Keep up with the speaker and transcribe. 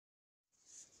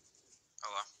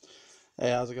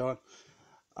Hey, how's it going?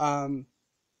 Um,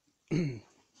 I'm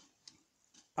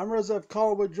Rosef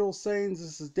calling with Jules Sains.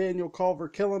 This is Daniel Culver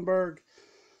Killenberg.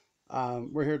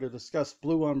 We're here to discuss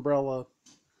Blue Umbrella.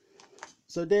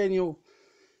 So, Daniel,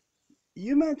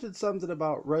 you mentioned something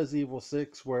about Resident Evil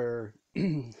 6 where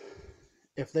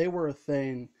if they were a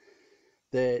thing,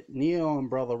 that Neo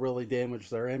Umbrella really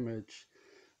damaged their image.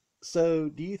 So,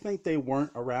 do you think they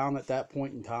weren't around at that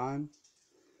point in time?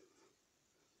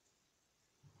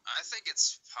 I think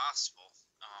it's possible.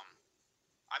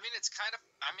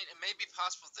 It may be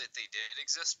possible that they did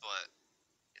exist, but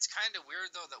it's kind of weird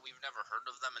though that we've never heard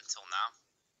of them until now.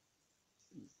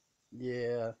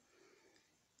 Yeah.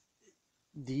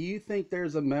 Do you think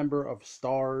there's a member of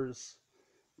Stars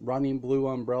running Blue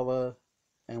Umbrella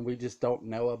and we just don't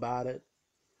know about it?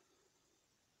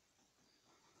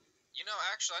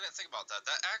 Actually, I didn't think about that.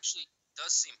 That actually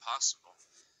does seem possible.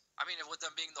 With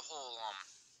them being the whole,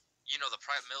 the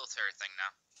private military thing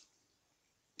now.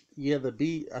 Yeah,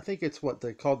 I think it's what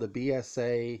they call the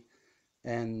BSA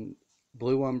and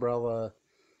Blue Umbrella.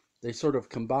 They sort of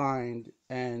combined,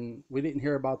 and we didn't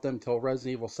hear about them till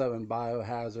Resident Evil 7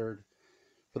 Biohazard.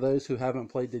 For those who haven't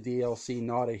played the DLC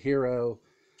Not a Hero,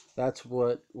 that's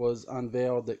what was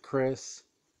unveiled, that Chris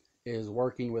is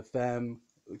working with them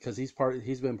because he's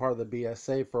been part of the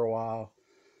BSA for a while.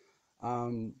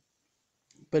 Um,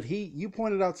 but you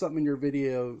pointed out something in your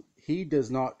video. He does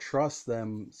not trust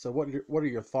them. So what are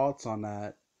your thoughts on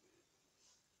that?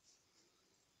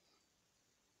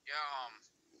 Yeah,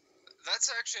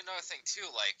 that's actually another thing too.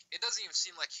 Like, it doesn't even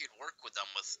seem like he'd work with them.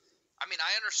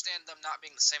 I understand them not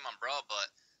being the same umbrella, but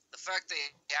the fact they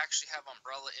actually have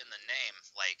umbrella in the name,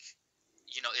 like,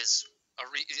 is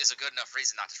a good enough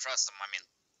reason not to trust them.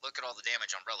 Look at all the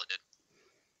damage Umbrella did.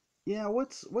 Yeah,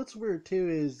 what's weird too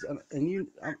is, and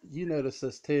you noticed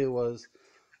this too, was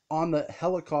on the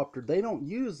helicopter they don't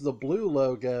use the blue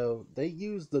logo; they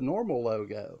use the normal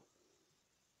logo.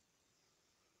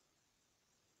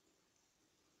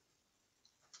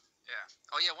 Yeah.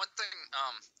 Oh yeah. One thing.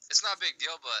 It's not a big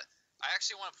deal, but I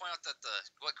actually want to point out that the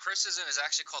what Chris is in is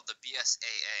actually called the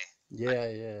BSAA. I Yeah,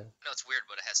 yeah, know it's weird,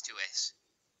 but it has two A's.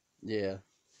 yeah.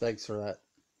 Thanks for that.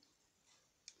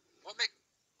 What make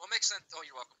what makes sense? Oh,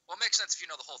 you're welcome. What makes sense if you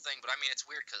know the whole thing, but it's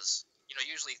weird because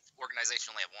usually organizations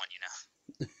only have one.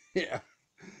 Yeah,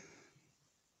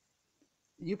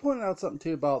 you pointed out something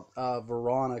too about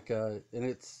Veronica, and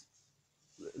it's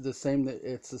the same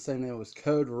name as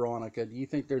Code Veronica. Do you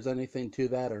think there's anything to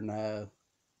that or no?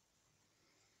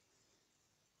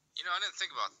 I didn't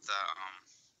think about that.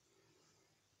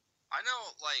 I know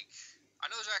like I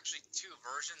know there's actually two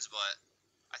versions, but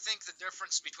I think the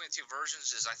difference between the two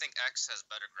versions is I think X has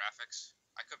better graphics.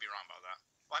 I could be wrong about that.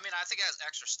 Well, I think it has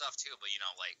extra stuff too, but you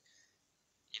know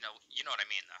what I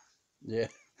mean though. Yeah,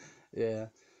 yeah.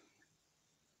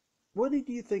 What did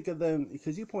you think of them?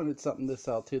 Because you pointed something this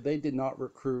out too. They did not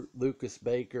recruit Lucas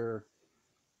Baker.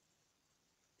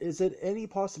 Is it any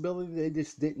possibility they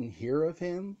just didn't hear of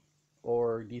him,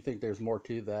 or do you think there's more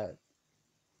to that?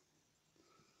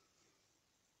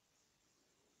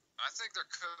 I think there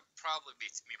could probably be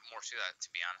more to that, to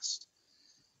be honest.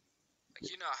 Like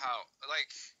how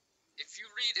if you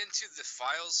read into the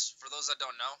files for those that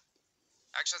don't know,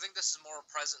 actually I think this is more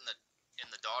present in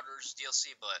the Daughters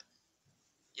DLC, but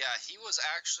yeah, he was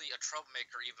actually a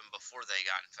troublemaker even before they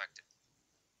got infected.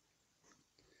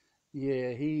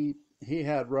 Yeah, he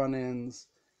had run-ins,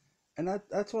 and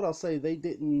that's what I'll say. They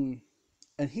didn't,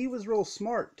 and he was real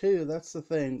smart too. That's the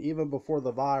thing. Even before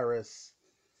the virus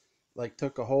like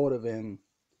took a hold of him.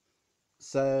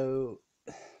 So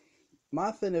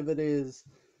my thing of it is,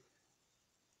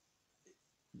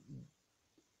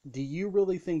 do you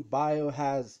really think Bio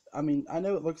has? I mean, I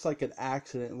know it looks like an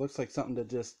accident. It looks like something that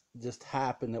just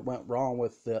happened that went wrong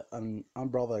with the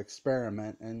Umbrella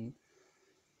experiment. And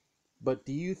but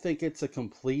do you think it's a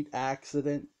complete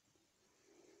accident?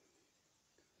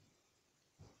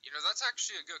 That's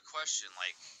actually a good question.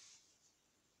 Like,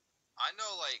 I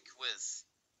know, like with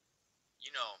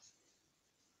you know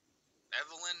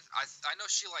Evelyn, I know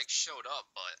she like showed up,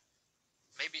 but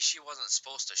maybe she wasn't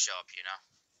supposed to show up.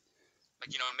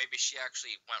 Maybe she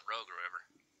actually went rogue or whatever.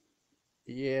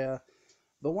 Yeah.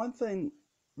 The one thing,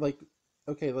 like,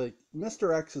 okay, like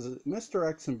Mr.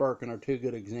 X and Birkin are two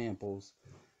good examples.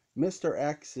 Mr.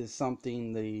 X is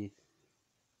something the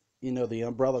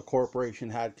Umbrella Corporation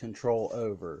had control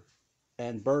over,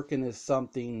 and Birkin is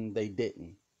something they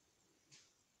didn't.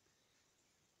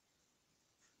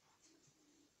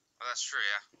 Oh, that's true.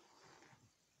 Yeah.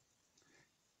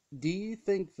 Do you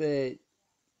think that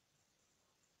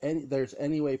there's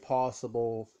any way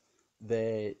possible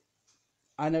that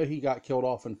I know he got killed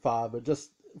off in 5, but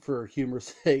just for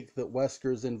humor's sake, that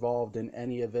Wesker's involved in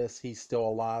any of this, he's still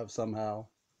alive somehow.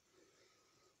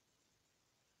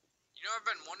 You know, I've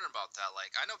been wondering about that.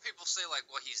 Like, I know people say like,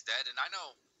 well, he's dead, and I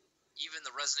know even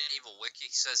the Resident Evil wiki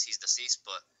says he's deceased.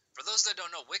 But for those that don't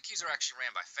know, wikis are actually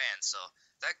ran by fans, so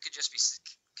that could just be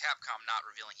Capcom not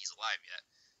revealing he's alive yet.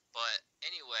 But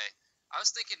anyway, I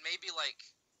was thinking maybe like,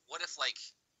 what if like,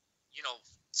 you know,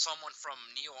 someone from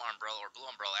Neo Umbrella or Blue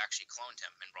Umbrella actually cloned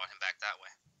him and brought him back that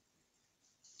way.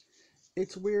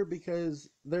 It's weird because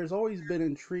there's always been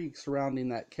intrigue surrounding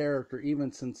that character,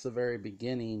 even since the very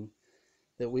beginning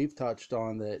that we've touched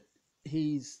on. That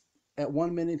he's at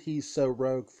one minute he's so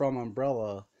rogue from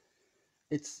Umbrella.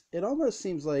 It almost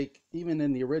seems like even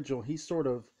in the original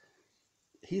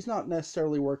he's not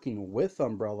necessarily working with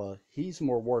Umbrella. He's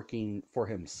more working for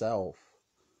himself.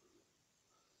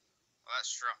 Well,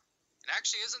 that's true. And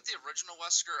actually, isn't the original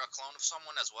Wesker a clone of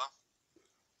someone as well?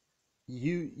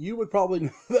 You would probably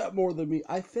know that more than me.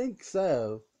 I think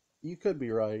so. You could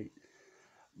be right.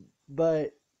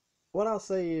 But what I'll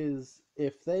say is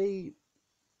if they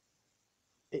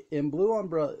in Blue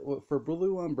Umbrella for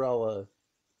Blue Umbrella,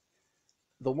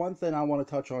 the one thing I want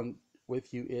to touch on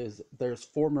with you is there's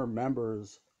former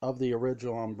members of the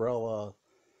original Umbrella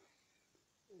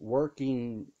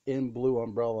working in Blue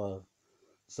Umbrella.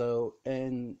 So,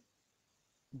 and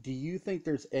do you think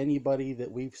there's anybody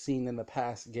that we've seen in the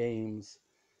past games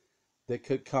that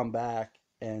could come back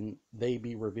and they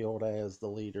be revealed as the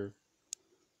leader?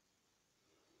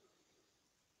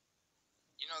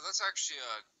 You know, that's actually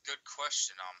a good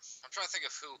question. I'm trying to think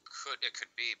of who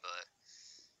could be, but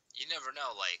you never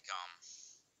know. Like,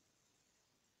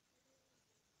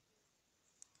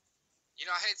 you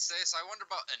know, I hate to say this, I wonder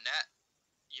about Annette.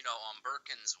 You know,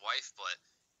 Birkin's wife, but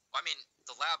I mean,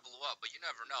 the lab blew up, but you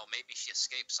never know. Maybe she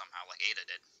escaped somehow, like Ada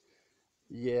did.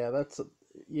 Yeah,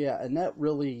 yeah,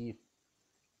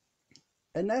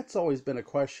 and that's always been a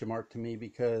question mark to me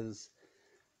because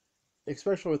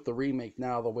especially with the remake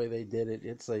now, the way they did it,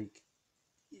 it's like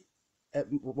at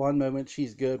one moment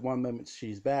she's good, one moment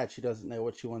she's bad. She doesn't know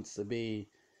what she wants to be.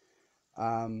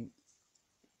 Um,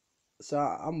 so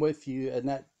I'm with you, and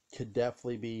that could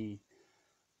definitely be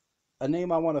a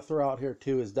name I want to throw out here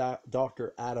too. Is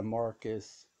Dr. Adam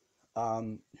Marcus,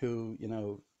 who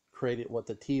created what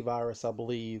the T virus, I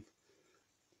believe.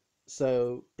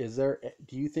 So,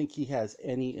 do you think he has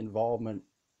any involvement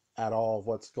at all of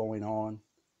what's going on?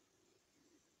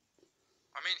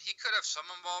 I mean, he could have some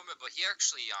involvement, but he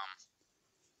actually,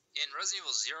 in Resident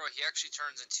Evil Zero, he actually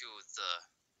turns into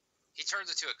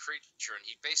a creature, and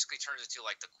he basically turns into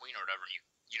like the queen or whatever. And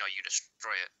you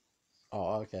destroy it.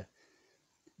 Oh, okay.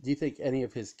 Do you think any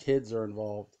of his kids are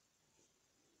involved?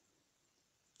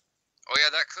 Oh yeah,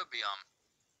 that could be.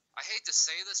 I hate to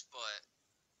say this, but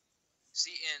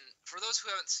see, for those who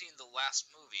haven't seen the last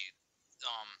movie,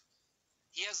 um,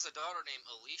 he has a daughter named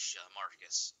Alicia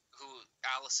Marcus, who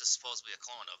Alice is supposedly a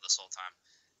clone of this whole time.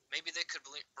 Maybe they could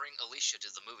bring Alicia to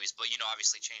the movies, but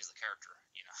obviously change the character.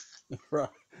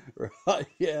 Right, right.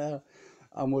 Yeah,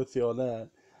 I'm with you on that.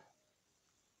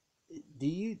 Do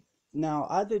you now?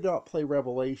 I did not play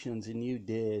Revelations, and you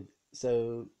did.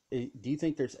 So, do you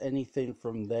think there's anything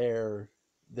from there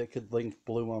that could link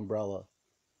Blue Umbrella?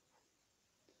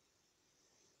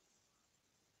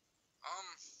 Um,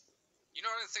 I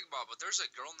didn't think about it, but there's a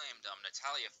girl named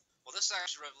Natalia. Well, this is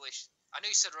actually Revelation. I know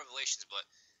you said Revelations, but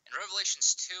in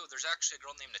Revelations 2, there's actually a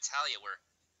girl named Natalia where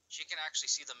she can actually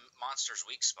see the monster's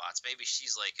weak spots. Maybe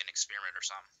she's like an experiment or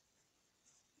something.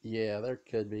 Yeah, there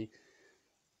could be.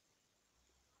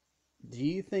 Do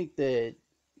you think that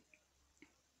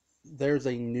there's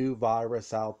a new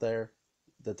virus out there?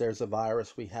 That there's a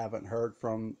virus we haven't heard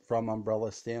from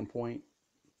Umbrella's standpoint?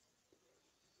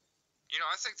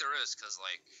 I think there is, because,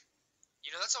 like,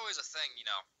 that's always a thing,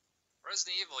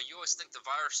 Resident Evil, you always think the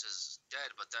virus is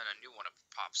dead, but then a new one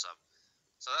pops up.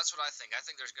 So that's what I think. I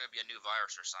think there's going to be a new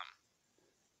virus or something.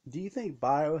 Do you think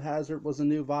Biohazard was a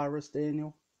new virus,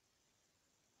 Daniel?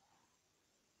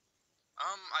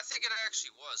 I think it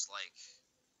actually was, like,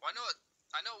 well,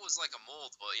 I know it was like a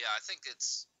mold, but yeah, I think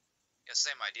it's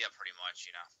same idea pretty much.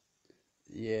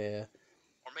 Yeah,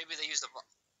 Or maybe they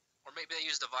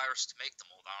used the virus to make the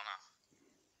mold. I don't know.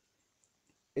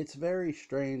 it's very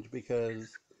strange because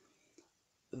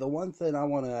the one thing I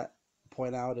want to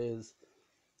point out is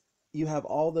you have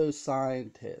all those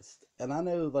scientists, and I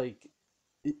know like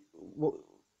well,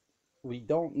 we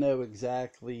don't know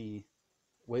exactly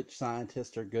which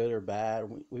scientists are good or bad.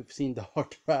 We've seen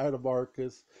Dr.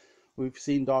 Adamarcus, we've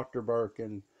seen Dr.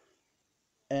 Birkin,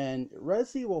 and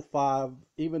Resident Evil 5,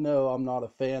 even though I'm not a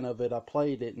fan of it, I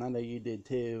played it and I know you did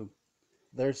too.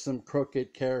 there's some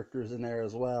crooked characters in there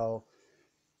as well.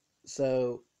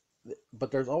 So,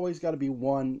 but there's always got to be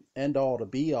one end all to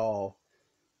be all.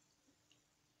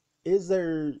 Is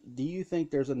there? Do you think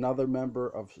there's another member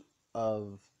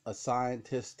of a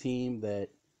scientist team that,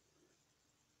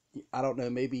 I don't know,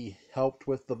 maybe helped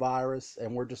with the virus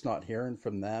and we're just not hearing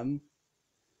from them?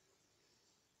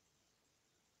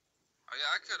 Oh yeah,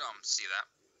 I could see that.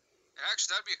 And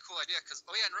actually, that'd be a cool idea because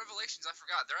oh yeah, in Revelations, I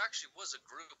forgot there actually was a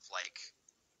group like I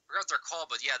forgot what they're called,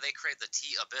 but yeah, they created the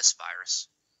T Abyss virus.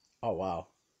 Oh wow,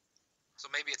 So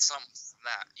maybe it's something from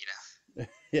that, you know.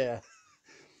 yeah.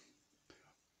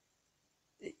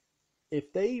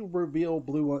 If they reveal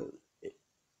Blue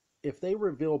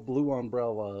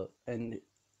Umbrella and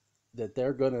that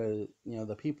they're gonna,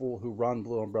 the people who run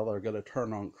Blue Umbrella are gonna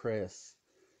turn on Chris,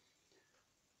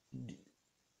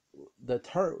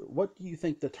 what do you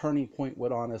think the turning point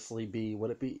would honestly be?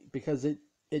 Would it be because it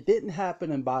didn't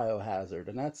happen in Biohazard,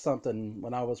 and that's something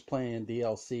when I was playing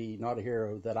DLC, Not a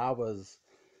Hero, that I was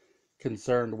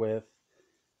concerned with.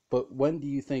 But when do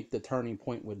you think the turning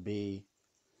point would be?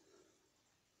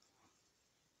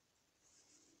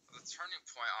 The turning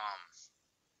point,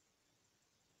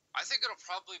 I think it'll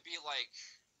probably be like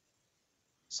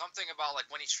something about like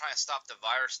when he's trying to stop the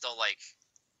virus, they'll like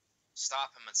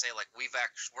stop him and say like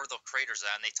we're the creators of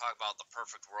that, and they talk about the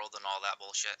perfect world and all that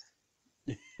bullshit.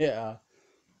 Yeah,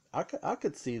 I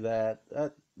could see that.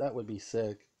 That would be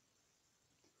sick.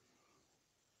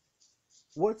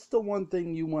 What's the one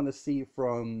thing you want to see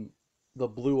from the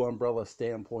Blue Umbrella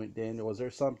standpoint, Daniel? Is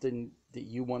there something that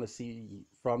you want to see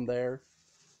from there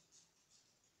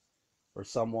or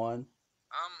someone?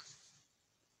 Um,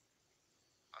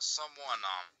 someone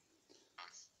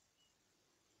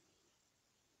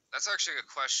that's actually a good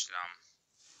question.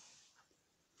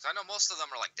 'Cause I know most of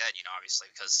them are like dead, you know, obviously,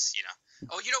 because you know.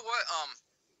 Oh, you know what?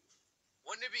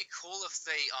 Wouldn't it be cool if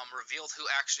they revealed who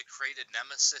actually created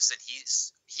Nemesis and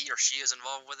he or she is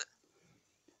involved with it?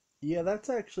 Yeah, that's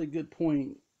actually a good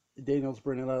point. Daniel's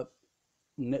bringing up.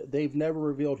 They've never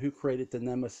revealed who created the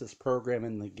Nemesis program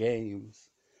in the games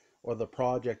or the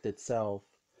project itself.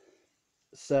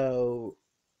 So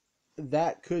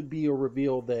that could be a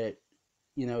reveal that,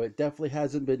 it definitely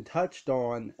hasn't been touched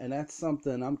on, and that's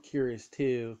something I'm curious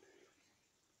too.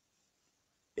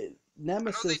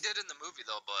 I know they Nemesis, did in the movie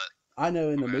though, but I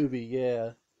know in the okay. movie,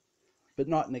 yeah, but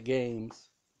not in the games.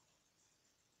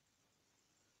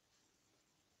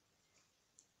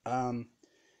 Um,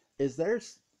 is there?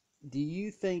 Do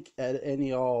you think at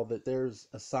any all that there's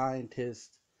a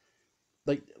scientist,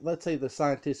 like let's say the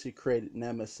scientist who created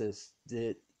Nemesis,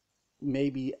 that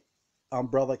maybe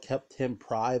Umbrella kept him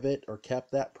private or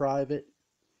kept that private?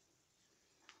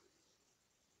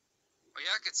 Oh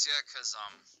yeah, I could see that because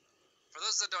for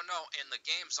those that don't know, in the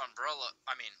games Umbrella,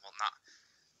 I mean, well not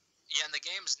yeah, in the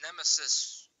games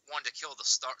Nemesis wanted to kill the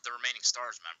remaining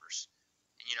Stars members,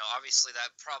 and you know, obviously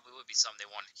that probably would be something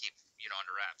they wanted to keep, you know,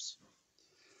 under wraps.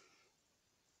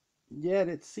 Yeah,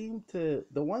 and it seemed to.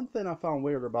 The one thing I found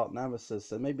weird about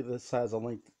Nemesis, and maybe this has a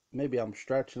link. Maybe I'm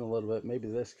stretching a little bit. Maybe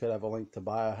this could have a link to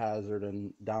Biohazard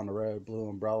and down the road Blue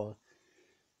Umbrella.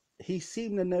 He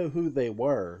seemed to know who they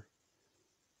were.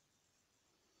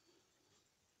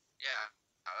 Yeah,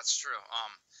 that's true.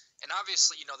 And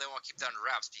obviously, you know, they want to keep that under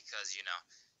wraps because you know,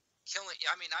 killing.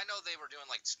 I mean, I know they were doing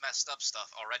like messed up stuff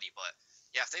already, but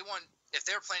yeah, if they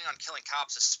were planning on killing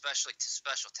cops, especially to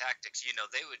special tactics, you know,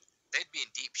 they'd be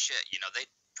in deep shit. You know, they'd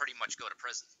pretty much go to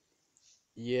prison.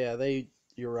 Yeah,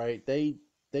 You're right. They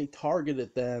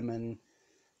targeted them, and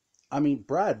I mean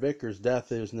Brad Vickers'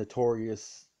 death is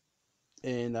notorious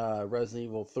in Resident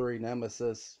Evil 3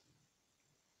 Nemesis,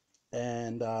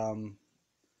 and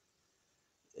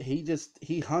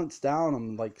he hunts down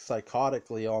them like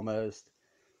psychotically almost.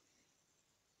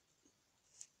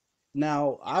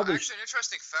 Now You I know, was actually, an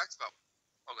interesting fact about.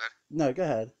 Oh, good. no, go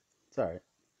ahead. Sorry.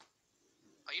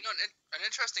 You know, an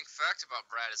interesting fact about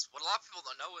Brad is what a lot of people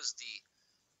don't know is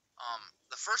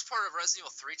the first part of Resident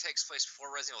Evil 3 takes place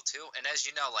before Resident Evil 2, and as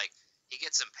you know, like he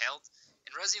gets impaled.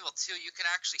 In Resident Evil 2, you can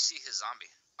actually see his zombie.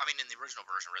 I mean, in the original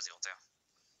version of Resident Evil 2.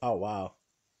 Oh wow,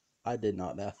 I did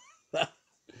not know.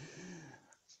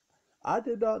 I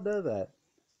did not know that.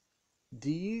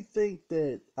 Do you think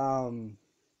that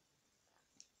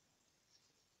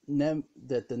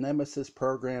that the Nemesis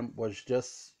program was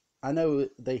just? I know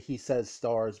that he says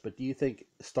stars, but do you think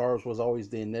stars was always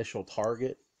the initial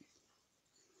target?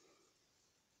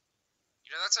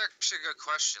 You know, that's actually a good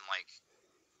question. Like,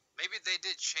 maybe they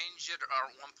did change it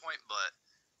at one point, but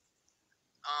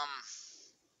um,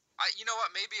 you know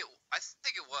what? I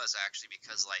think it was actually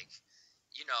because like,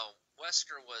 you know,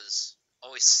 Wesker was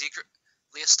always secret.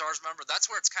 a Stars member. That's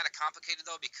where it's kind of complicated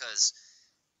though, because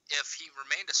if he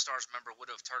remained a Stars member, would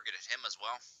have targeted him as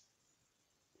well,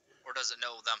 or does it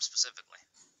know them specifically?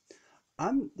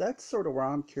 That's sort of where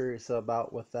I'm curious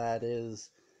about with that is,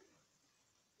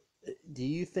 do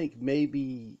you think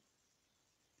maybe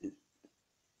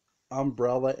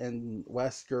Umbrella and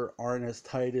Wesker aren't as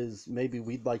tight as maybe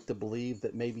we'd like to believe,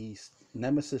 that maybe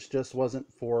Nemesis just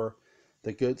wasn't for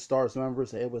the good Stars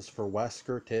members, it was for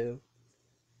Wesker too?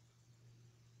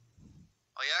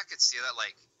 Oh yeah, I could see that.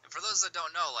 Like, for those that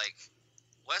don't know, like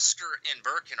Wesker and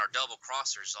Birkin are double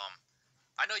crossers.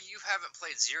 I know you haven't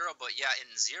played Zero, but yeah,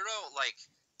 in Zero, like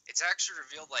it's actually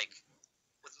revealed like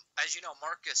with, as you know,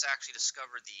 Marcus actually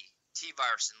discovered the T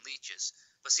virus in leeches.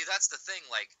 But see, that's the thing.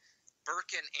 Like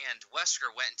Birkin and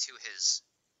Wesker went into his,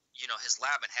 his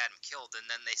lab and had him killed, and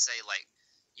then they say like,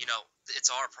 it's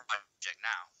our project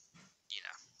now. You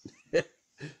know.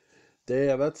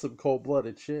 Damn, that's some cold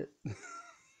blooded shit.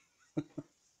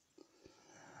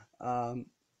 Um,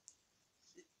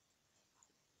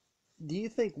 do you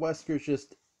think Wesker's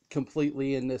just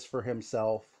completely in this for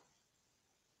himself?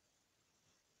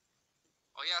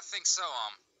 Oh yeah, I think so.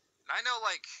 And I know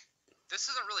like this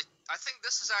isn't really. I think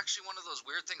this is actually one of those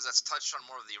weird things that's touched on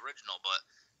more of the original, but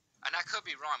and I could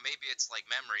be wrong. Maybe it's like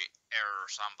memory error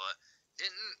or something. But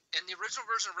didn't in the original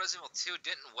version of Resident Evil 2,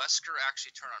 didn't Wesker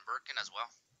actually turn on Birkin as well?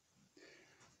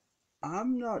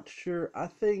 I'm not sure.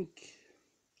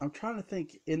 I'm trying to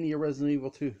think in the Resident Evil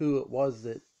 2 who it was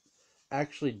that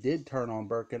actually did turn on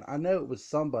Birkin. I know it was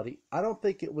somebody. I don't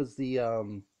think it was the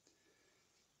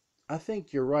I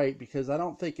think you're right, because I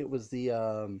don't think it was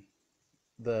the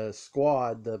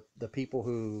squad, the people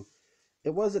who, it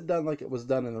wasn't done like it was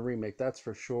done in the remake, that's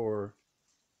for sure.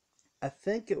 I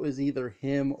think it was either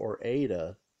him or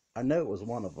Ada. I know it was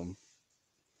one of them.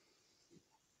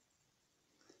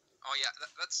 Oh yeah,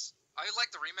 that's. I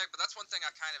like the remake, but that's one thing I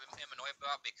kind of am annoyed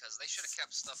about because they should have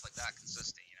kept stuff like that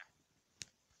consistent. You know.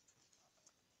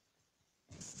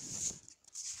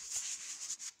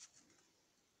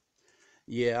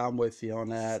 Yeah, I'm with you on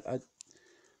that.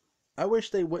 I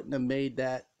wish they wouldn't have made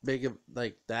that big of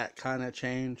like that kind of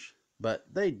change, but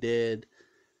they did.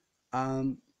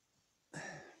 Um,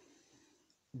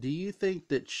 do you think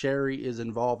that Sherry is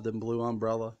involved in Blue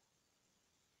Umbrella?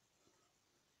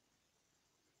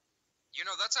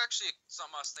 That's actually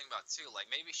something I was thinking about too. Like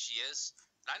maybe she is.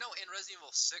 And I know in Resident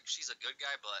Evil 6 she's a good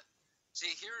guy, but see,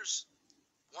 here's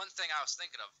one thing I was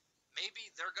thinking of.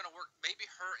 Maybe they're gonna work. Maybe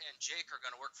her and Jake are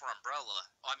gonna work for Umbrella.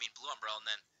 Oh, I mean Blue Umbrella,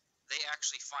 and then they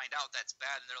actually find out that's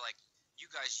bad, and they're like, "You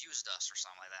guys used us" or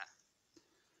something like that.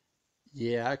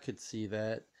 Yeah, I could see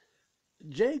that.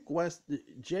 Jake West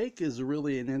Jake is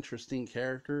really an interesting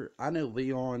character. I know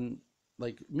Leon,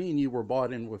 like me and you were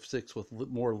bought in with 6 with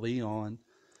more Leon,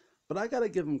 but I got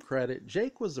to give him credit.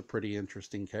 Jake was a pretty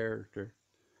interesting character.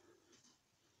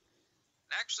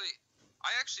 And actually,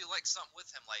 I actually like something with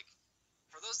him. Like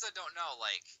for those that don't know,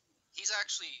 like he's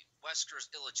actually Wesker's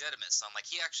illegitimate son. Like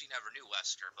he actually never knew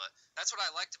Wesker, but that's what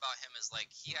I liked about him is like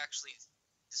he actually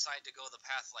decided to go the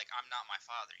path like I'm not my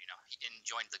father, and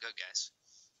joined the good guys.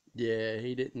 Yeah,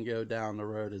 he didn't go down the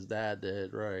road his dad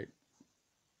did, right?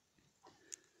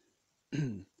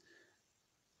 do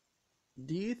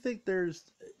you think there's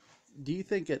do you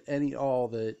think at any all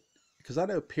that, because I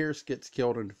know Pierce gets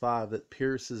killed in 5, that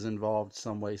Pierce is involved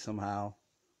some way somehow?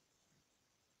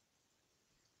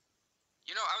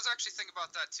 I was actually thinking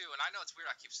about that too, and I know it's weird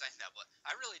I keep saying that, but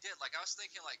I really did. Like I was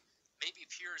thinking like maybe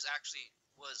Piers actually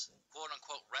was quote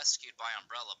unquote rescued by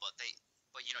Umbrella, but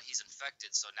he's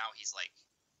infected, so now he's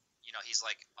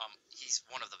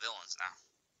one of the villains now.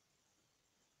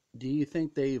 Do you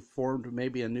think they formed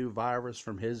maybe a new virus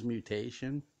from his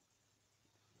mutation?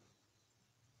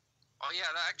 Oh yeah,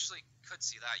 that actually could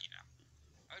see that.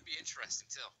 That would be interesting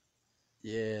too.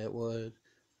 Yeah, it would.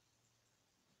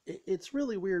 It's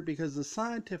really weird because the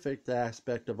scientific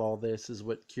aspect of all this is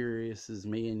what curiouses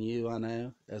me and you, I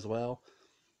know, as well.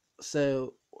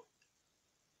 So,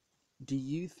 do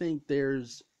you think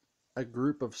there's a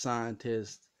group of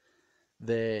scientists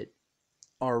that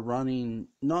are running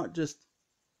not just,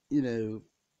 you know,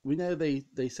 we know they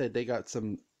said they got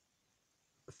some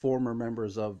former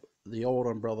members of the old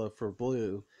umbrella for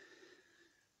blue,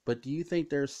 but do you think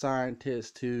there's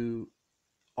scientists who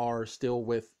are still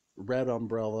with red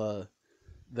umbrella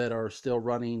that are still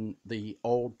running the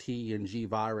old T and G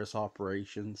virus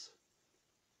operations?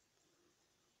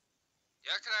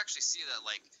 Yeah, I could actually see that.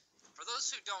 Like, for those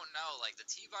who don't know, like the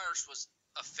T virus was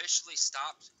officially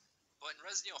stopped, but in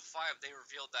Resident Evil 5 they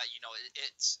revealed that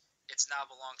it's now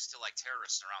belongs to like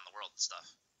terrorists around the world and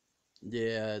stuff.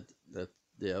 Yeah, that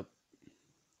yep,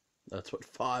 that's what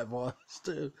 5 was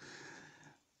too.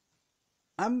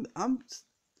 I'm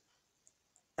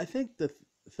I think the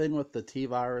thing with the T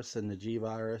virus and the G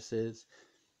virus is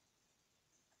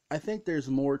I think there's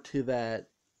more to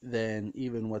that than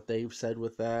even what they've said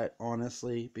with that,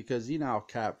 honestly, because you know how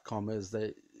Capcom is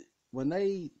that when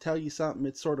they tell you something,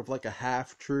 it's sort of like a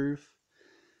half truth.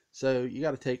 So you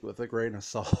got to take it with a grain of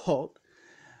salt.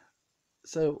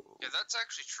 So Yeah, that's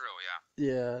actually true. Yeah.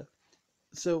 yeah.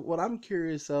 So what I'm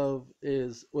curious of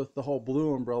is with the whole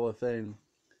Blue Umbrella thing,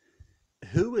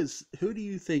 who do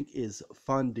you think is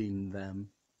funding them?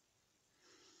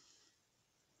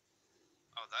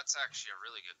 Oh, that's actually a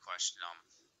really good question.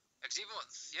 because even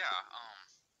with yeah,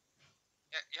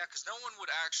 yeah, yeah, because no one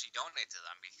would actually donate to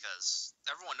them because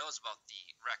everyone knows about the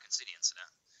Raccoon City incident.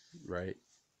 Right.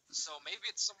 So maybe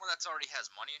it's someone that's already has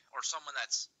money or someone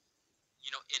that's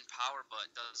in power but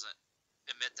doesn't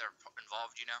admit they're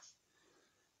involved.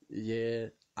 Yeah.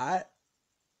 I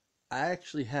I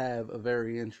actually have a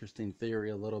very interesting theory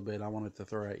a little bit I wanted to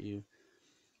throw at you.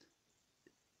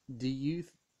 Do you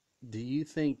do you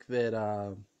think that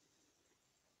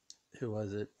who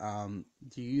was it?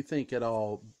 Do you think at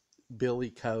all Billy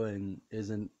Cohen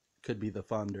isn't could be the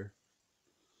funder?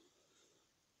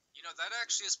 That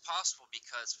actually is possible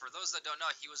because for those that don't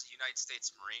know, he was a United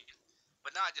States Marine.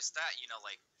 But not just that,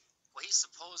 like, well, he's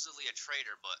supposedly a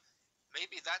traitor, but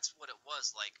maybe that's what it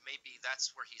was. Like, maybe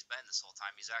that's where he's been this whole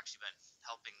time. He's actually been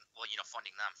helping, well,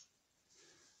 funding them.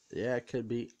 Yeah, it could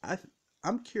be.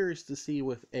 I'm curious to see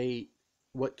with eight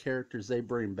what characters they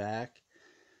bring back.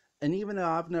 And even though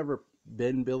I've never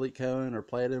been Billy Cohen or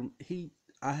played him, he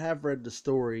I have read the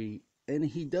story and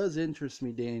he does interest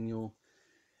me, Daniel.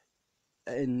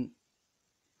 And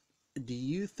do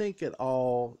you think at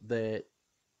all that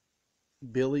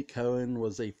Billy Cohen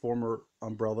was a former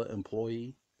Umbrella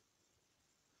employee?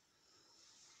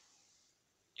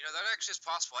 That actually is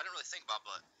possible. I didn't really think about,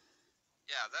 but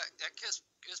yeah, that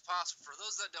is possible. For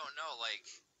those that don't know, like,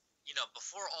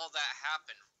 before all that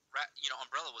happened,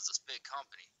 Umbrella was this big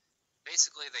company.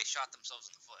 Basically, they shot themselves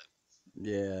in the foot.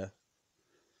 Yeah,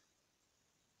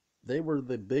 they were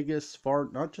the biggest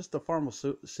not just a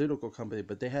pharmaceutical company,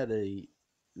 but they had they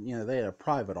had a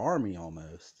private army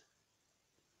almost.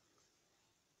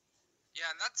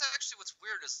 Yeah, and that's actually what's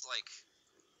weird is like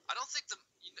I don't think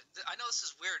I know this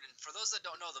is weird, and for those that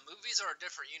don't know, the movies are a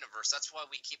different universe. That's why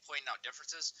we keep pointing out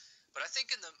differences. But I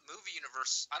think in the movie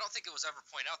universe, I don't think it was ever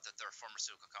pointed out that they're a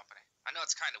pharmaceutical company. I know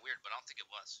it's kind of weird, but I don't think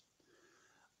it was.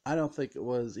 I don't think it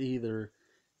was either,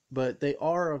 but they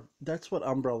are. That's what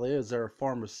Umbrella is. They're a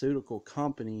pharmaceutical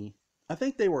company. I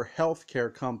think they were a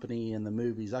healthcare company in the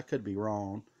movies. I could be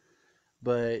wrong,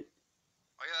 but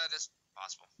Oh yeah, that is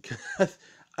possible.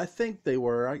 I think they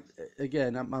were.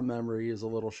 Again, my memory is a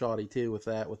little shoddy too with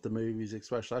that, with the movies,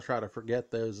 especially. I try to forget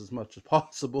those as much as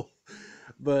possible,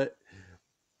 but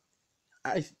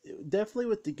I definitely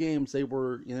with the games, they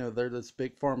were, they're this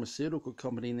big pharmaceutical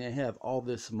company and they have all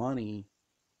this money,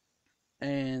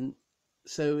 and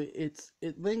so it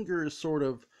lingers sort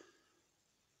of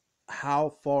how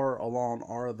far along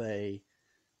are they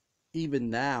even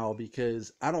now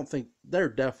because I don't think they're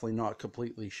definitely not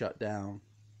completely shut down.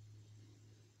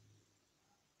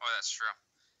 Oh, that's true.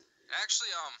 And actually,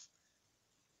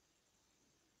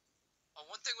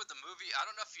 one thing with the movie, I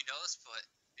don't know if you know this, but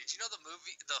did you know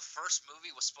the first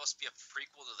movie was supposed to be a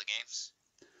prequel to the games?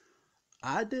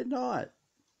 I did not.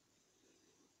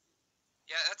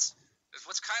 Yeah, that's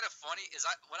what's kind of funny is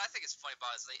what I think is funny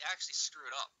about it is they actually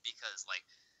screwed up because like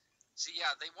see,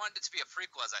 yeah, they wanted it to be a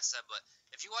prequel, as I said, but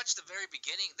if you watch the very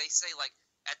beginning, they say like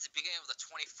at the beginning of the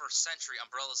 21st century,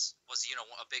 Umbrellas was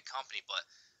a big company, but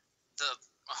the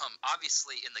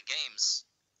obviously in the games,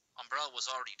 Umbrella was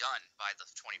already done by the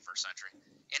 21st century.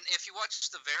 And if you watch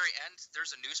the very end,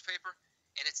 there's a newspaper,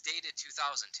 and it's dated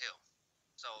 2002.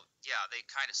 So yeah, they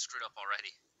kind of screwed up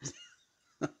already.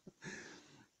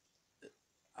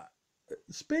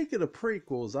 Speaking of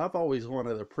prequels, I've always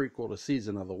wanted a prequel to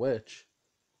Season of the Witch.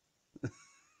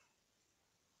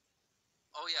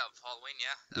 Oh yeah, Halloween,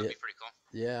 yeah, that'd Yeah, be pretty cool.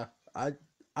 yeah. I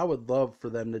I would love for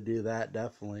them to do that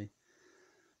definitely.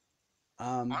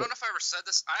 I don't But know if I ever said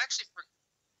this. I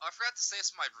forgot to say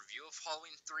this in my review of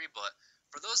Halloween 3, but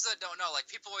for those that don't know, like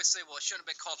people always say, well, it shouldn't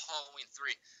have been called Halloween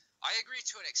 3. I agree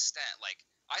to an extent. Like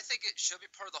I think it should be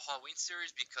part of the Halloween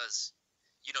series because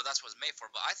that's what it's made for.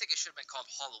 But I think it should have been called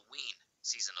Halloween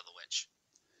Season of the Witch.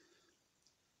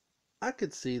 I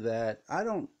could see that. I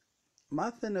don't. My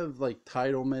thing of like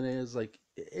titlement is like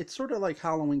it's sort of like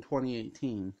Halloween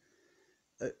 2018.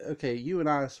 Okay, you and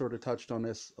I sort of touched on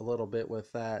this a little bit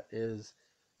with that is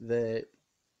that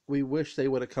we wish they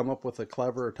would have come up with a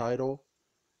clever title,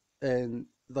 and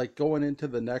like going into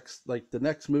the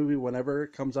next movie whenever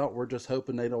it comes out, we're just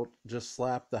hoping they don't just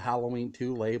slap the Halloween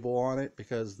 2 label on it,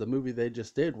 because the movie they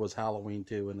just did was Halloween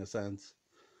 2 in a sense.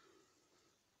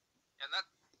 And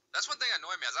that's one thing that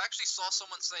annoyed me. Is I actually saw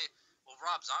someone say, "Well,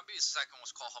 Rob Zombie's second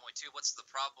was called Halloween 2. What's the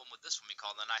problem with this one being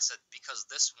called?" And I said, "Because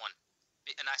this one,"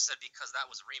 and I said, "Because that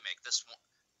was a remake. This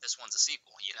one's a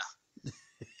sequel." You know.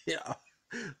 Yeah.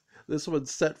 This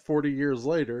one's set 40 years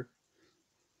later.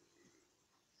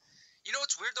 You know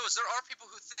what's weird though is there are people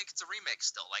who think it's a remake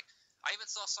still. Like I even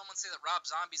saw someone say that Rob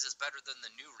Zombies is better than the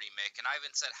new remake, and I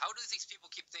even said, "How do these people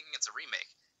keep thinking it's a remake?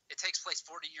 It takes place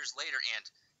 40 years later, and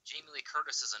Jamie Lee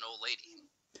Curtis is an old lady."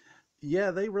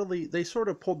 Yeah, they sort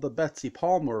of pulled the Betsy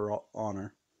Palmer on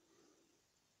her.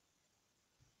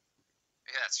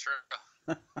 Yeah, that's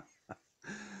true.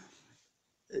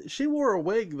 She wore a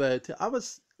wig that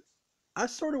I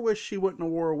sort of wish she wouldn't have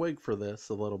wore a wig for this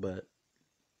a little bit.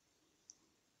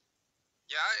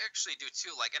 Yeah, I actually do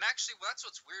too. Like, and actually, well, that's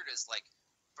what's weird is like,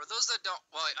 for those that don't,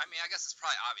 well, I mean, I guess it's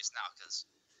probably obvious now because,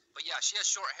 but yeah, she has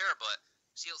short hair. But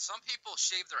see, some people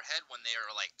shave their head when they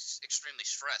are like extremely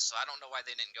stressed. So I don't know why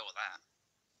they didn't go with that.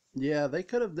 Yeah, they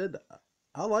could have did.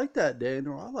 I like that,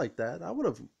 Daniel. I like that. I would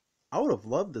have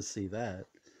loved to see that.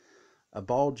 A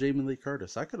bald Jamie Lee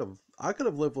Curtis. I could have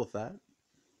lived with that.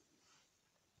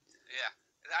 Yeah,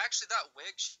 and actually, that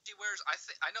wig she wears,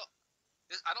 I know.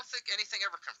 I don't think anything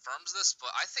ever confirms this,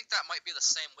 but I think that might be the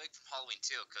same wig from Halloween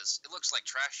too, because it looks like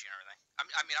trashy and everything. I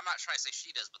mean, I'm not trying to say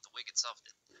she does, but the wig itself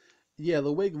did. Yeah,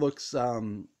 the wig looks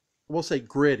we'll say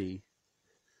gritty.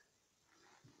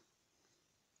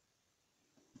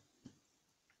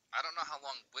 I don't know how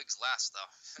long wigs last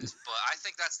though, but I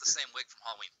think that's the same wig from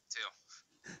Halloween too.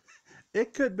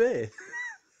 It could be.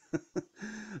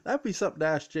 That'd be something to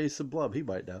ask Jason Blum. He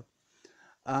might know.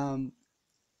 Um,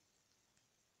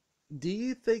 do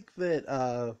you think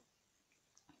that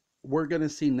we're gonna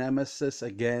see Nemesis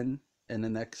again in the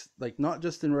next, like not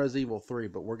just in Resident Evil 3,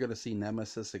 but we're gonna see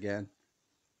Nemesis again?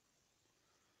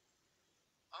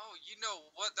 Oh, you know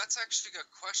what? That's actually a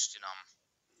good question.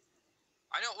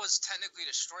 I know it was technically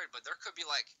destroyed, but there could be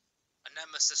like a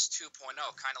Nemesis 2.0,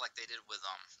 kind of like they did with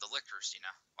the Lickers, you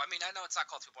know. I mean, I know it's not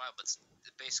called 2.0, but it's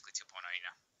basically 2.0, you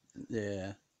know.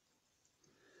 Yeah,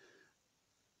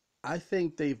 I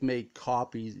think they've made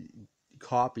copies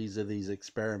of these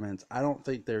experiments. I don't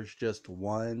think there's just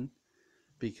one,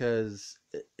 because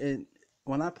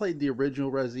when I played the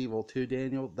original Resident Evil 2,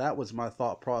 Daniel, that was my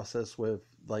thought process with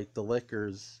like the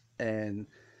Lickers. And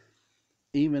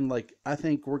even like I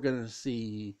think we're gonna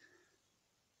see,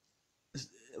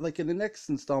 like in the next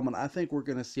installment, I think we're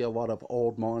gonna see a lot of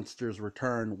old monsters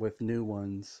return with new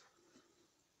ones.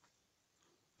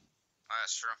 Oh,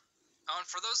 that's true. Oh, and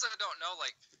for those that don't know,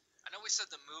 like, I know we said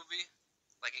the movie,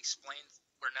 like, explained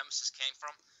where Nemesis came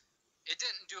from. It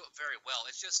didn't do it very well.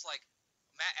 It's just like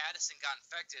Matt Addison got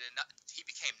infected and he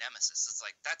became Nemesis. It's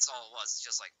like, that's all it was. It's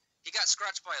just like, he got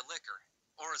scratched by a licker,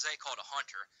 or as they called a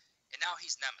hunter, and now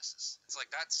he's Nemesis. It's like,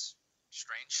 that's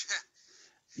strange.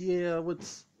 Yeah,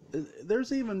 what's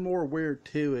there's even more weird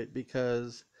to it,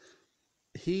 because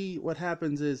what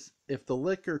happens is if the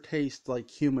liquor tastes like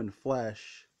human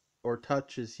flesh or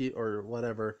touches you or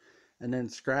whatever, and then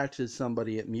scratches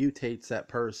somebody, it mutates that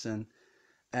person.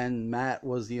 And Matt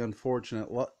was the unfortunate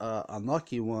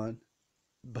unlucky one.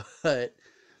 But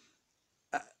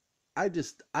I,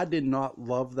 I did not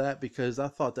love that, because I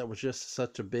thought that was just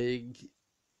such a big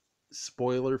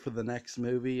spoiler for the next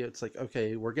movie. It's like,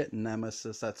 okay, we're getting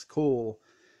Nemesis, that's cool.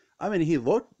 I mean,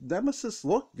 Nemesis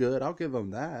looked good, I'll give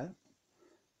him that.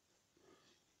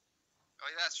 Oh,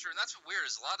 yeah, that's true. And that's what weird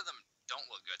is a lot of them don't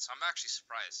look good. So I'm actually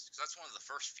surprised because that's one of the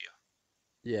first few.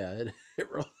 Yeah, it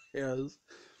really is.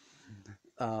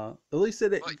 At least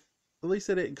it But didn't, at least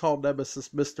it didn't call Nemesis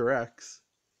Mr. X.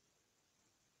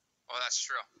 oh, that's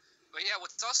true. But yeah,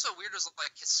 what's also weird is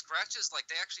like his scratches, like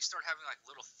they actually start having like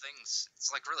little things.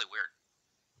 It's like really weird,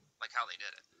 like how they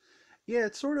did it. Yeah,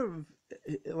 it's sort of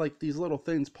like these little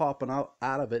things popping out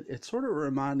of it. It sort of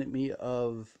reminded me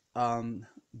of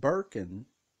Birkin.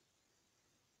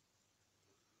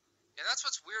 And that's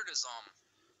what's weird is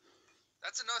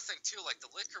that's another thing too. Like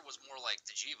the liquor was more like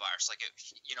the G virus, like it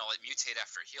it mutate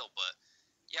after it healed. But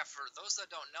yeah, for those that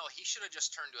don't know, he should have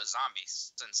just turned to a zombie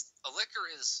since a liquor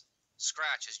is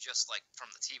scratch is just like from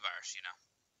the T virus, you know.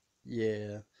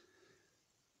 Yeah,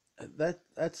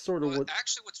 that's sort of Well, what.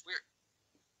 actually, what's weird?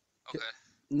 Okay,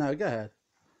 No, go ahead.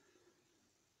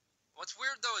 what's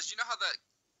weird though is you know how that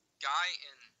guy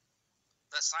in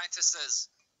that scientist says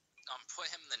put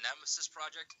him in the Nemesis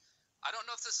project. I don't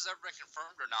know if this has ever been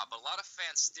confirmed or not, but a lot of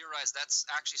fans theorize that's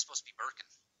actually supposed to be Birkin.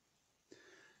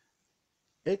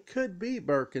 It could be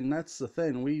Birkin. That's the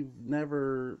thing. We've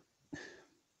never.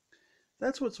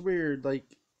 That's what's weird.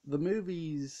 Like the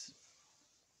movies,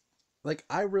 like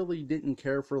I really didn't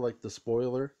care for like the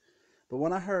spoiler, but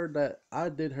when I heard that, I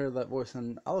did hear that voice,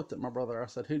 and I looked at my brother. I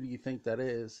said, "Who do you think that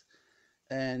is?"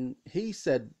 And he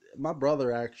said, "My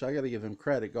brother actually. I got to give him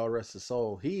credit. God rest his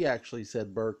soul. He actually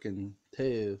said Birkin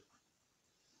too."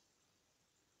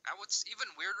 And what's even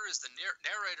weirder is the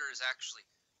narrator is actually.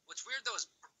 What's weird though is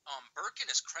Birkin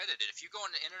is credited. If you go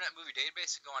on the Internet Movie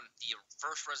Database and go on the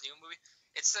first Resident Evil movie,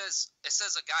 it says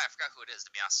a guy. I forgot who it is,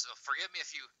 to be honest. So forgive me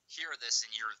if you hear this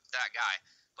and you're that guy.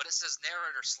 But it says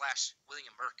narrator slash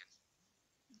William Birkin.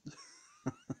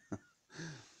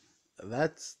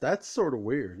 That's sort of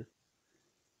weird.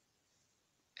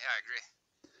 Yeah, I agree.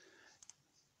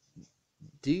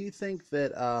 Do you think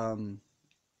that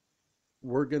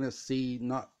we're gonna see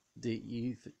not do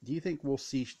you think we'll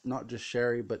see not just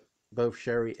Sherry but both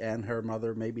Sherry and her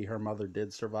mother? Maybe her mother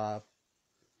did survive.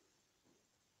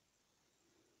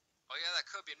 Oh yeah, that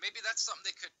could be. And maybe that's something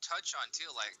they could touch on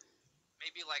too. Like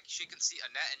maybe like she can see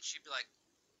Annette and she'd be like,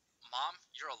 "Mom,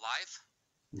 you're alive."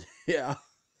 Yeah,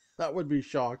 that would be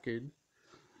shocking.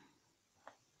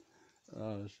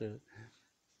 Oh shit.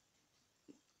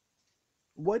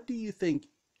 What do you think?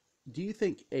 Do you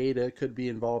think Ada could be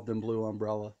involved in Blue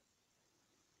Umbrella?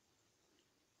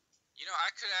 You know,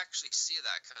 I could actually see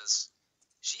that because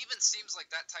she even seems like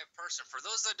that type of person. For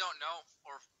those that don't know,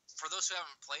 or for those who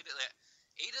haven't played it,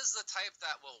 Ada's the type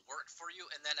that will work for you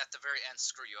and then at the very end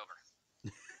screw you over.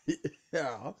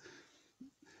 Yeah,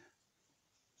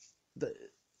 the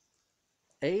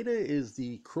Ada is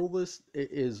the cruelest.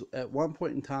 Is at one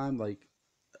point in time like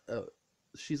uh,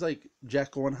 she's like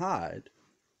Jekyll and Hyde.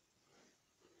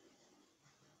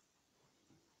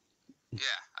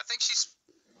 Yeah, I think she's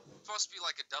supposed to be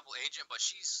like a double agent, but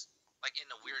she's like in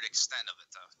a weird extent of it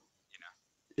though. You know.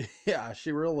 Yeah,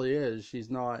 she really is. She's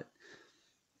not.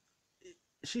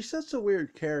 She's such a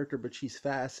weird character, but she's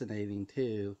fascinating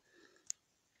too.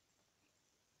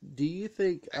 Do you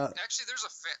think? Actually, there's a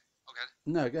fan. Okay.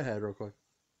 No, go ahead, real quick.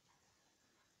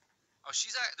 Oh,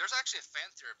 there's actually a fan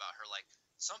theory about her. Like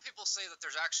some people say that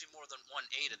there's actually more than one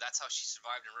Ada. That's how she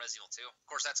survived in Resident Evil 2. Of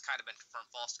course, that's kind of been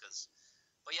confirmed false because.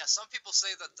 But yeah, some people say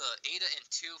that the Ada in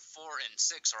 2, 4, and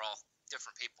 6 are all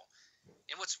different people.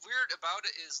 And what's weird about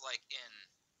it is like in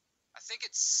I think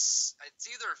it's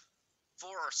either 4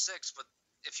 or 6, but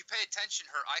if you pay attention,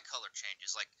 her eye color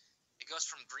changes. Like it goes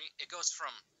from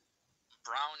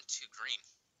brown to green.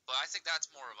 But I think that's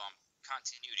more of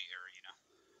continuity error, you know.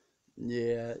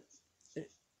 Yeah,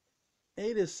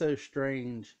 Ada's so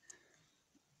strange.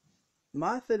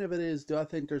 My thing of it is, do I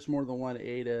think there's more than one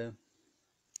Ada?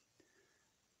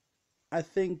 I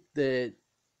think that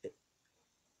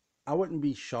I wouldn't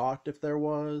be shocked if there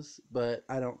was, but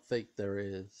I don't think there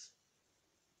is.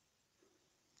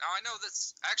 Now I know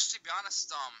that's actually, to be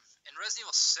honest, in Resident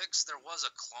Evil 6 there was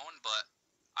a clone, but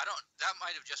I don't. That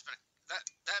might have just been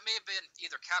that may have been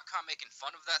either Capcom making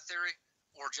fun of that theory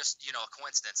or just a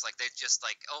coincidence. Like they just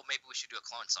like, oh, maybe we should do a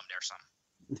clone someday or something.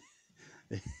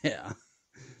 Yeah,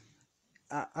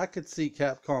 I could see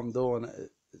Capcom doing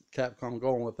it. Capcom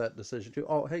going with that decision too.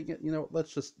 Oh, hey,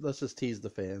 let's just tease the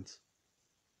fans.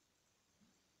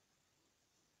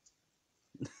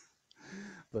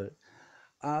 But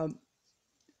um,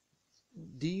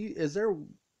 do you is there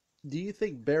do you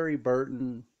think Barry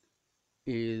Burton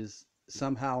is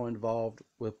somehow involved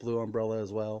with Blue Umbrella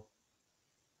as well?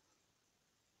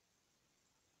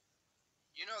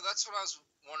 You know, that's what I was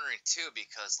wondering too,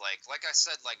 because like I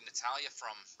said, like Natalia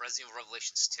from Resident Evil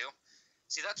Revelations 2.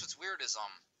 See, that's what's weird is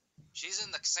she's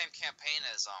in the same campaign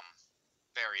as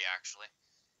Barry actually.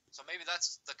 So maybe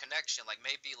that's the connection. Like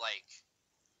maybe like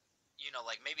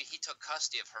maybe he took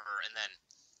custody of her and then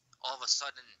all of a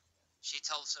sudden she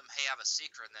tells him, "Hey, I have a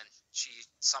secret," and then she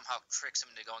somehow tricks him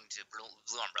into going to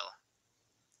Blue Umbrella.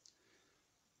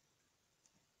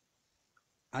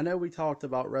 I know we talked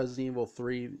about Resident Evil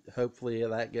 3. Hopefully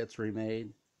that gets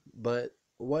remade. But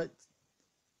what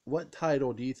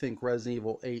title do you think Resident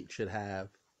Evil 8 should have?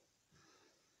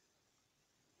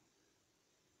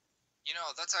 You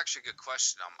know, that's actually a good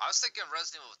question. I was thinking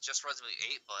Resident Evil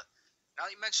 8, but now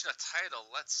that you mention a title,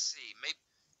 let's see.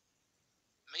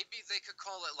 Maybe they could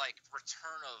call it like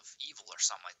Return of Evil or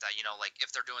something like that. You know, like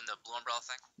if they're doing the Blue Umbrella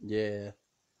thing. Yeah,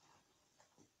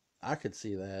 I could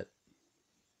see that.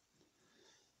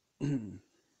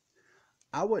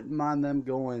 I wouldn't mind them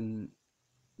going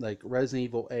like Resident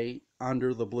Evil 8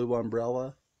 under the blue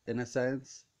umbrella in a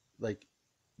sense. Like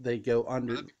they go Oh,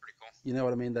 under, that'd be pretty cool. you know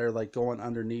what I mean? They're like going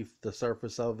underneath the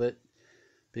surface of it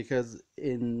because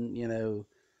in,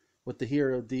 with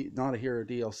the not a hero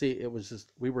DLC. It was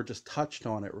just we were just touched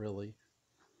on it really.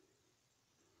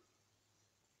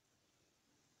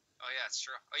 Oh yeah, it's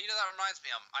true. Oh, that reminds me.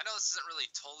 I know this isn't really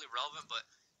totally relevant, but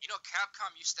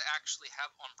Capcom used to actually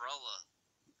have umbrella,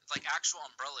 like actual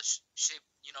umbrella shape.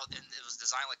 And it was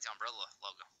designed like the umbrella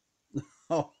logo.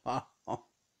 Oh, wow.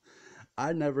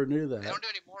 I never knew They that. don't do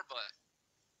it anymore, but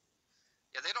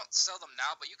yeah, they don't sell them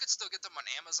now. But you could still get them on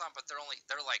Amazon, but they're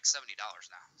like $70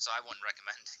 now. So I wouldn't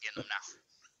recommend getting them now.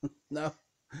 No,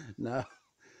 no.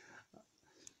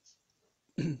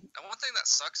 And one thing that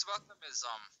sucks about them is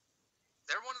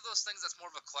they're one of those things that's more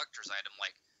of a collector's item.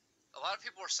 Like a lot of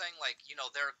people were saying, like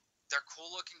they're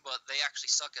cool looking, but they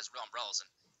actually suck as real umbrellas. And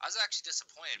I was actually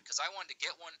disappointed because I wanted to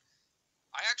get one.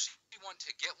 I actually wanted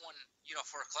to get one,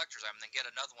 for a collector's item, and then get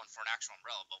another one for an actual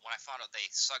umbrella. But when I found out they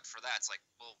sucked for that, it's like,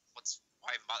 well,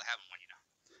 why even bother having one?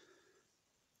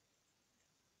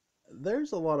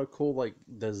 There's a lot of cool like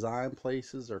design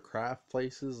places or craft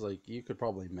places. Like you could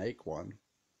probably make one.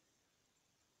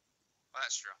 Well,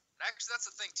 that's true. And actually, that's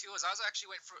the thing too. Is I was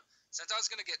actually waiting for since I was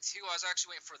gonna get two, I was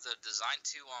actually waiting for the design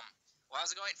to Well, I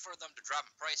was waiting for them to drop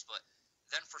in price, but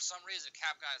then for some reason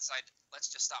Capcom decided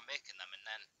let's just stop making them, and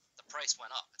then the price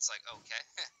went up. It's like okay.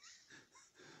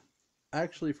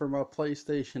 Actually, for my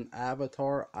PlayStation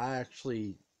Avatar, I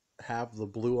actually have the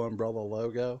blue umbrella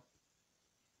logo.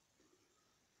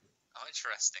 Oh,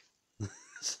 interesting.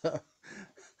 So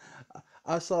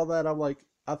I saw that. I'm like,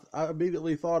 I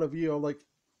immediately thought of you. I'm like,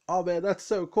 oh man, that's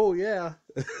so cool. Yeah.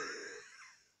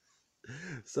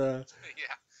 So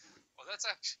Yeah. Well, that's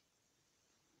actually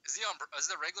is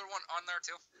the regular one on there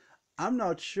too? I'm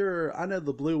not sure. I know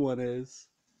the blue one is.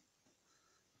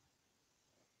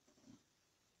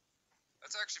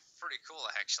 That's actually pretty cool,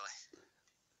 actually.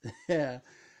 Yeah.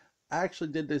 I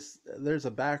actually did this. There's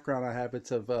a background I have.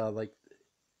 It's of like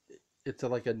it's a,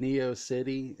 like a Neo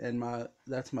City, and my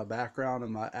that's my background,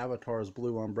 and my avatar is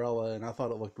blue umbrella, and I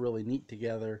thought it looked really neat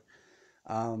together.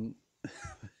 Um,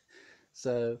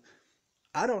 so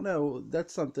I don't know.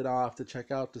 That's something I'll have to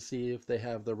check out to see if they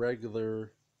have the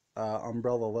regular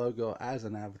umbrella logo as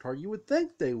an avatar. You would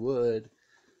think they would.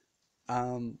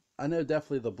 I know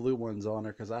definitely the blue one's on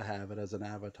there because I have it as an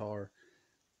avatar.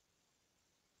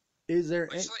 Is there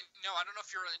But any? I don't know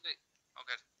if you're into.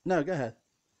 Okay. No, go ahead.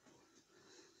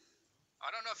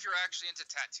 I don't know if you're actually into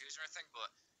tattoos or anything,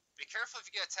 but be careful if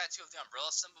you get a tattoo of the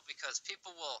umbrella symbol because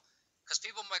people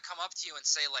might come up to you and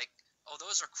say like, "Oh,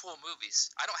 those are cool movies."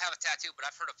 I don't have a tattoo, but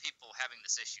I've heard of people having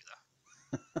this issue though.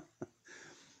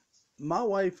 My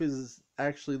wife is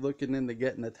actually looking into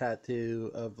getting a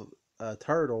tattoo of a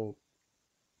turtle.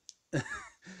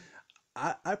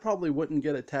 I probably wouldn't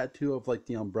get a tattoo of like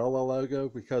the umbrella logo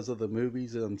because of the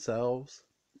movies themselves,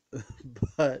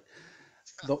 but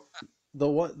the the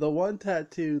one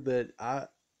tattoo that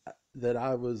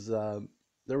I was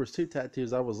there was two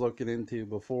tattoos I was looking into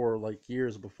before, like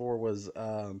years before, was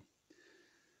I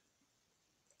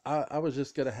was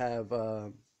just gonna have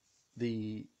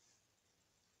the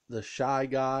the shy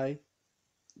guy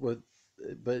with,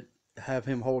 but have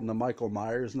him holding a Michael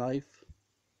Myers knife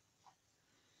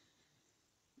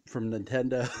from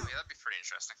Nintendo. Oh yeah, that'd be pretty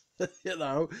interesting. You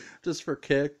know, just for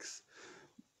kicks.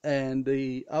 And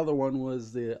the other one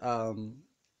was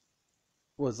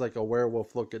like a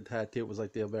werewolf looking tattoo. It was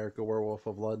like the American Werewolf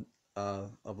of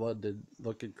London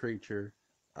looking creature.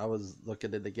 I was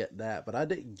looking into getting that, but I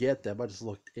didn't get them. I just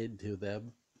looked into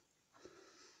them.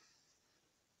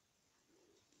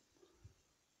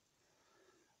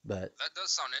 But That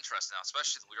does sound interesting, now,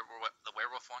 especially the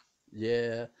werewolf one.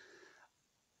 yeah,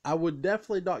 I would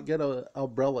definitely not get a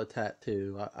umbrella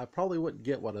tattoo. I probably wouldn't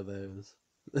get one of those.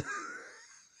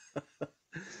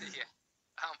 Yeah,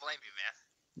 I don't blame you, man.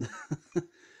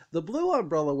 The blue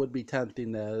umbrella would be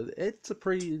tempting though. It's a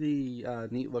pretty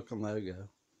neat looking logo.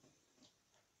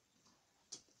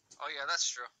 Oh yeah, that's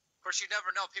true. Of course, you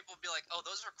never know. People will be like, "Oh,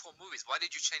 those are cool movies. Why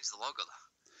did you change the logo though?"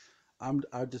 I'm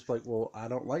just like, well, I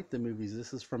don't like the movies.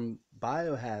 This is from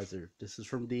Biohazard. This is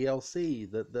from DLC.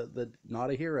 The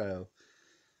not a hero.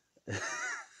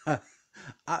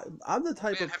 I, I'm the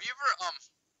type Man, of have you ever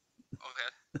Okay.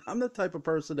 I'm the type of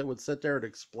person that would sit there and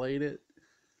explain it.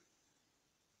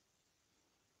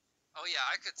 Oh yeah,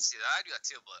 I could see that. I do that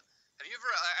too. But have you ever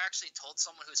actually told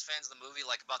someone who's fans of the movie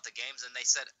like about the games, and they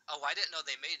said, "Oh, I didn't know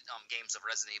they made games of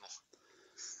Resident Evil."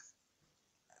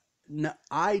 No,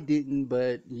 I didn't,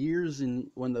 but years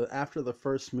in when the after the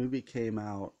first movie came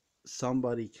out,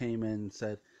 somebody came in and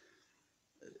said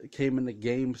came into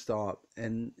GameStop,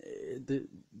 and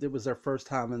it was their first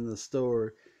time in the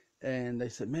store, and they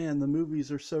said, "Man, the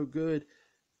movies are so good."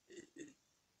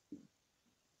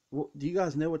 well, do you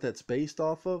guys know what that's based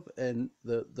off of? And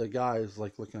the guy is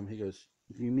like, look at him. He goes,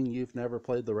 you mean you've never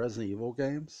played the Resident Evil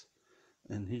games?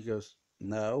 And he goes,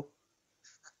 no.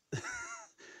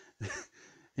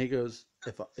 He goes,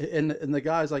 if I, and the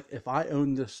guy's like, if I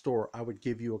owned this store, I would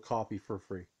give you a copy for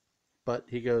free. But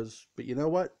he goes, but you know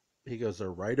what? He goes, they're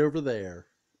right over there.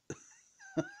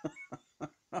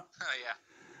 Oh yeah.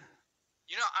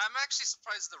 I'm actually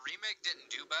surprised the remake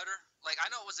didn't do better. Like I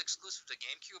know it was exclusive to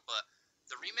GameCube, but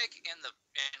the remake and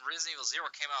Resident Evil Zero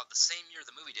came out the same year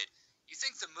the movie did. You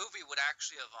think the movie would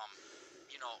actually have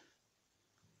you know,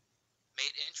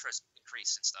 made interest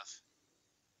increase and stuff?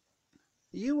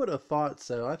 You would have thought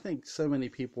so. I think so many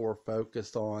people were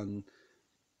focused on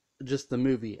just the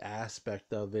movie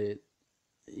aspect of it.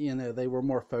 They were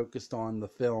more focused on the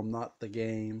film, not the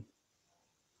game.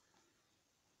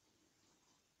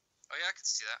 Oh yeah, I could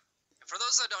see that. And for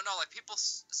those that don't know, like people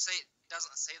say it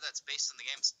doesn't say that it's based in the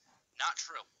games. Not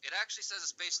true. It actually says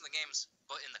it's based in the games,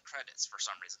 but in the credits for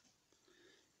some reason.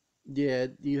 Yeah,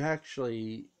 you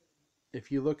actually,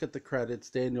 if you look at the credits,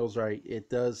 Daniel's right. It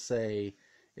does say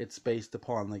it's based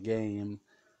upon the game,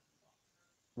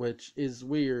 which is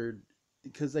weird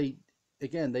because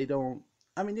again, they don't.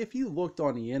 I mean, if you looked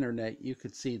on the internet, you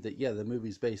could see that, yeah, the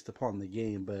movie's based upon the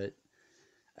game, but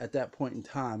at that point in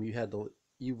time,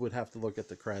 you would have to look at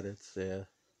the credits. Yeah.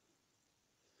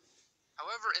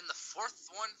 However, in the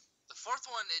fourth one,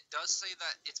 it does say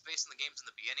that it's based on the games in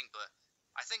the beginning, but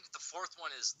I think the fourth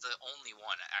one is the only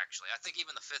one actually. I think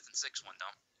even the fifth and sixth one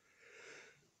don't.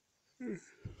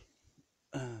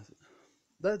 Uh,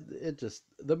 that it just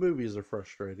the movies are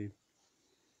frustrating.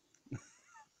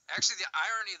 Actually, the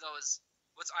irony though is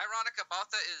what's ironic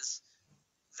about that is,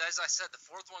 as I said, the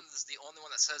fourth one is the only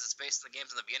one that says it's based on the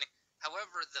games in the beginning.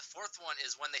 However, the fourth one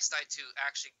is when they start to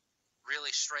actually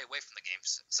really stray away from the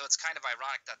games. So it's kind of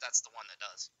ironic that that's the one that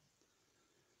does.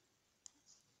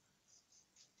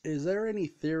 Is there any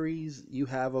theories you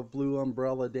have of Blue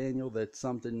Umbrella, Daniel? That's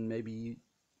something maybe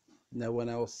no one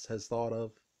else has thought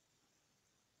of.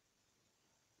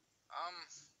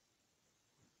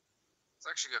 It's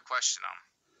actually a good question.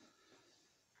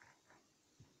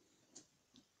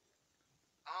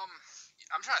 Um,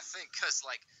 I'm trying to think because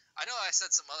like I know I said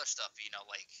some other stuff.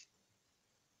 Like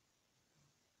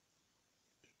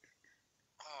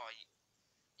oh,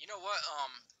 you know what?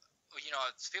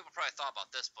 People probably thought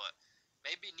about this, but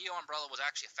maybe Neo Umbrella was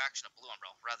actually a faction of Blue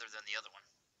Umbrella rather than the other one.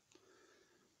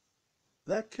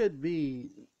 That could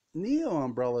be. Neo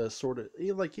Umbrella is sort of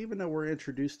like, even though we're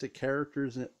introduced to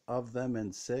characters of them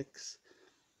in six,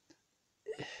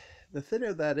 the thing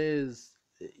of that is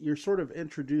you're sort of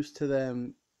introduced to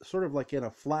them sort of like in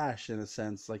a flash, in a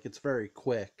sense, like it's very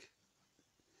quick.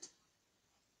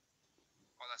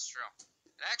 Oh, that's true.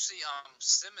 And actually,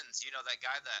 Simmons, that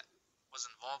guy that was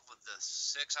involved with the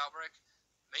six outbreak,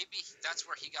 maybe that's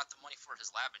where he got the money for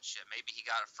his lab and shit. Maybe he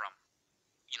got it from,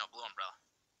 Blue Umbrella.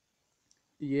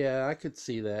 Yeah, I could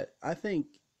see that. I think.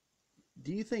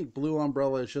 Do you think Blue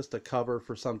Umbrella is just a cover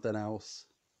for something else?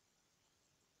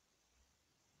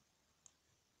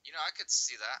 I could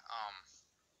see that.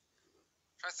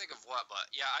 Try to think of what, but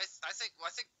yeah, I think. Well,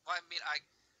 I mean,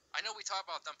 I know we talk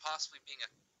about them possibly being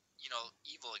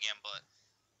evil again, but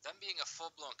them being a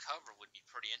full blown cover would be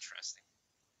pretty interesting.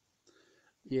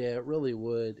 Yeah, it really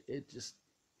would.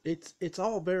 It's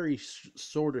all very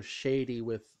sort of shady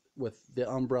with the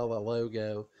Umbrella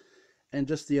logo and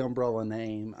just the Umbrella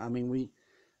name. I mean, we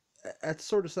that's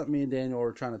sort of something me and Daniel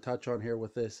are trying to touch on here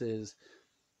with this is,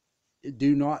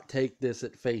 do not take this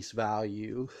at face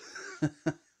value.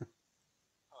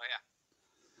 Oh yeah.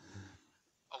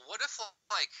 What if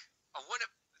like, what if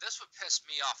this would piss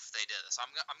me off if they did this?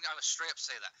 I'm gonna straight up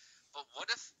say that. But what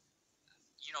if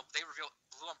they reveal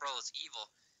Blue Umbrella's evil,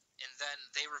 and then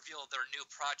they reveal their new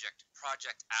project,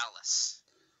 Project Alice?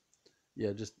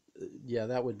 Yeah, just yeah,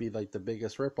 that would be like the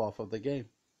biggest ripoff of the game.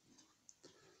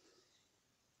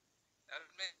 That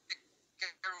would make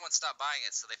everyone stop buying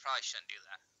it, so they probably shouldn't do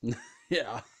that.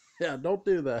 Yeah, yeah, don't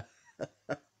do that.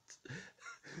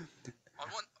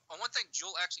 On one thing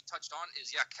Jewel actually touched on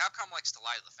is, yeah, Capcom likes to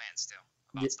lie to the fans too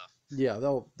Yeah, about stuff. yeah,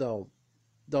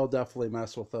 they'll definitely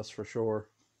mess with us for sure.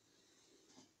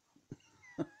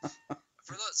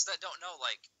 For those that don't know,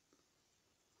 like,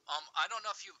 I don't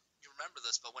know if you remember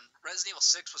this, but when Resident Evil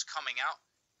 6 was coming out,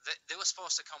 they was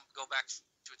supposed to go back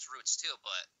to its roots too,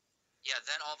 but yeah,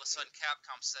 then all of a sudden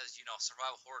Capcom says,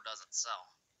 survival horror doesn't sell,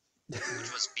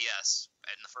 which was BS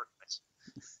in the first place.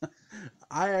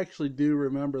 I actually do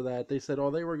remember that they said,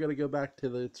 "Oh, they were going to go back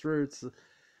to its roots,"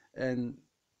 and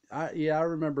I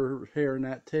remember hearing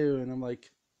that too, and I'm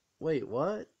like, "Wait,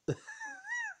 what?"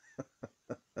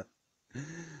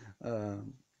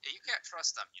 um,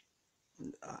 trust them.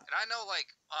 Uh, And I know, like,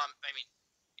 I mean,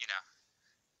 you know,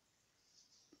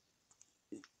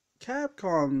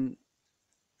 Capcom,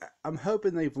 I'm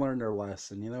hoping they've learned their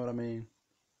lesson. You know what I mean?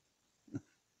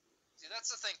 see,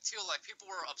 that's the thing too. Like, people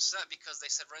were upset because they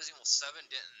said Resident Evil 7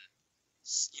 didn't,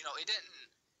 it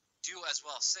didn't do as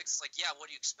well as 6. Like, yeah, what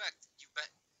do you expect?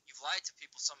 You've lied to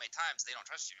people so many times they don't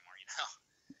trust you anymore.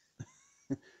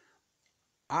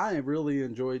 I really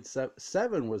enjoyed seven.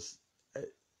 Seven was.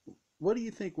 What do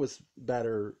you think was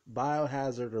better,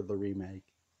 Biohazard or the remake?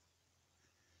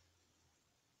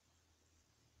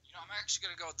 I'm actually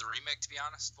gonna go with the remake, to be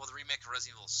honest. Well, the remake of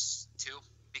Resident Evil 2,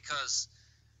 because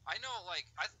I know, like,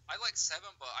 I like 7,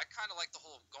 but I kind of like the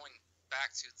whole going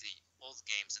back to the old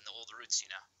games and the old roots.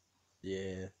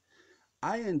 Yeah,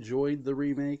 I enjoyed the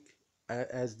remake,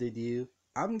 as did you.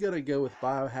 I'm gonna go with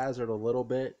Biohazard a little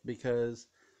bit because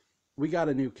we got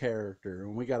a new character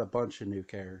and we got a bunch of new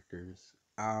characters.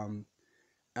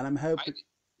 And I'm I hoping,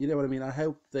 you know what I mean. I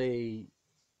hope they.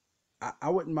 I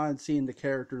wouldn't mind seeing the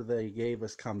character they gave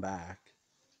us come back.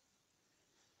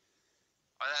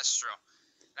 Oh, that's true.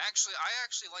 And actually, I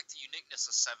actually like the uniqueness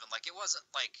of 7. Like, it wasn't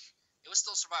like it was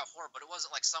still survival horror, but it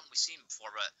wasn't like something we've seen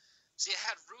before. But see, it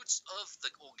had roots of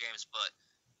the old games, but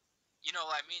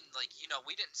I mean, like,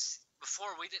 we didn't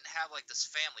before we didn't have like this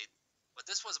family, but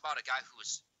this was about a guy who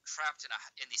was trapped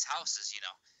in these houses.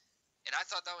 And I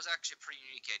thought that was actually a pretty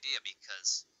unique idea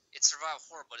because it's survival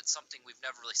horror, but it's something we've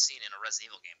never really seen in a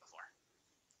Resident Evil game before.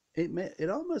 It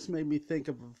almost made me think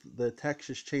of the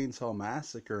Texas Chainsaw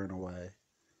Massacre in a way.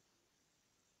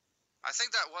 I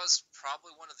think that was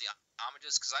probably one of the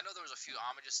homages because I know there was a few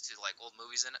homages to like old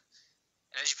movies in it.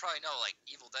 And as you probably know, like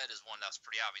Evil Dead is one that was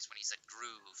pretty obvious when he said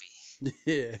groovy.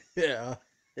 Yeah, yeah,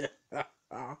 yeah.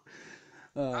 I,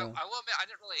 Uh, I will admit I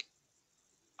didn't really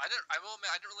I didn't I will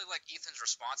admit I didn't really like Ethan's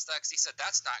response to that because he said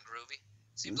that's not groovy.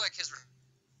 Seems like his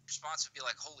response would be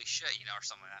like holy shit, or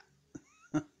something like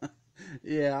that.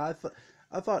 yeah,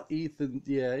 I thought Ethan.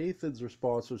 Yeah, Ethan's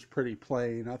response was pretty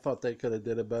plain. I thought they could have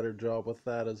did a better job with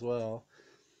that as well.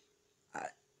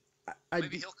 I, Well, I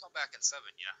maybe do. he'll come back in 7.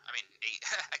 I mean 8.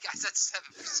 I said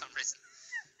 7 for some reason.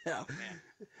 Yeah, Oh man.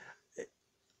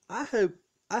 I hope.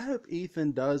 I hope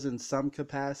Ethan does in some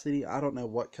capacity. I don't know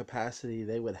what capacity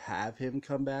they would have him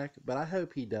come back, but I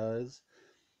hope he does.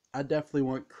 I definitely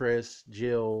want Chris,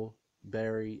 Jill,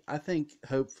 Barry. I think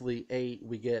hopefully eight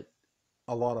we get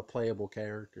a lot of playable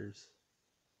characters.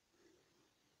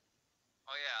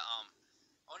 Oh yeah.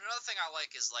 Oh, and another thing I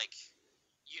like is like,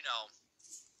 you know,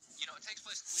 it takes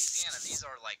place in Louisiana. These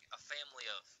are like a family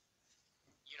of,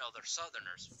 they're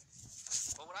Southerners.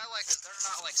 But what I like is they're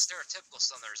not like stereotypical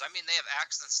Southerners. I mean, they have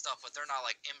accents and stuff, but they're not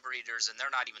like inbreeders, and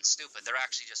they're not even stupid. They're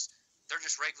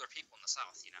just regular people in the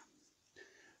South.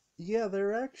 Yeah,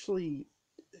 they're actually,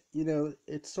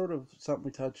 it's sort of something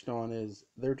we touched on is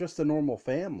they're just a normal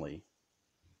family.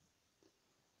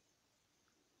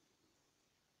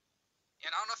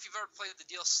 And I don't know if you've ever played the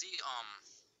DLC.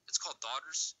 It's called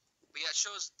Daughters. But yeah, it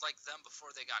shows like them before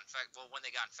they got infected. Well, when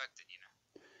they got infected.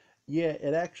 Yeah,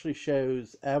 it actually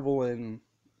shows Evelyn,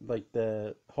 like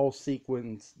the whole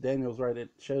sequence. Daniel's right. It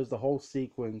shows the whole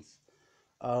sequence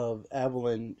of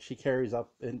Evelyn. She carries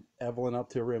up and Evelyn up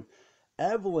to her room.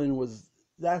 Evelyn was.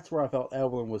 That's where I felt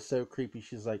Evelyn was so creepy.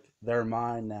 She's like, "They're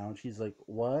mine now," and she's like,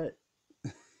 "What?"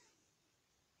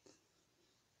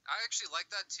 I actually like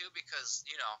that too because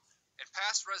in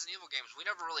past Resident Evil games we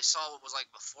never really saw what was like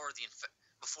before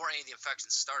any of the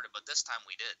infections started, but this time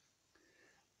we did.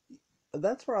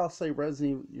 That's where I'll say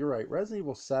Resident. You're right. Resident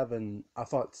Evil Seven, I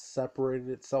thought separated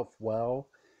itself well.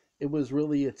 It was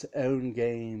really its own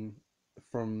game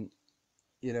from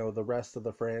the rest of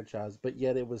the franchise, but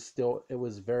yet it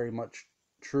was very much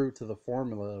true to the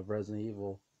formula of Resident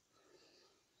Evil.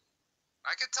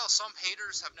 I could tell some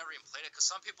haters have never even played it because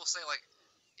some people say like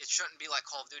it shouldn't be like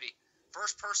Call of Duty.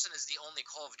 First person is the only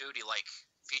Call of Duty like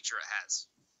feature it has.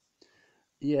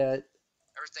 Yeah,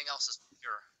 Everything else is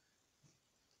pure.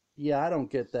 yeah, I don't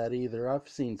get that either. I've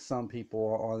seen some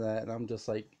people on that, and I'm just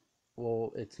like,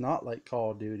 well, it's not like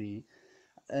Call of Duty,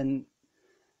 and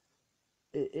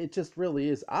it just really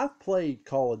is. I've played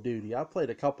Call of Duty. I've played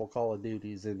a couple Call of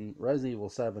Duties, and Resident Evil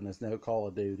Seven is no Call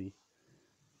of Duty.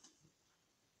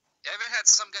 I even had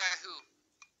some guy who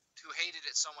hated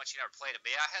it so much he never played it.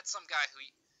 But yeah, I had some guy who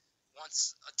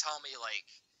once tell me like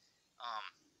um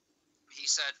he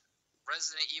said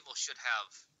Resident Evil should have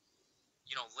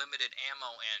limited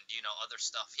ammo and other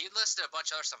stuff. He listed a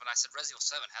bunch of other stuff, and I said Resident Evil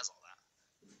 7 has all that.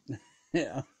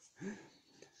 Yeah,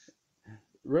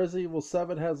 Resident Evil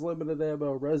Seven has limited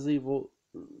ammo. Resident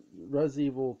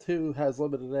Evil Two has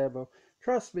limited ammo.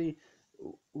 Trust me,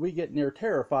 we get near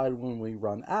terrified when we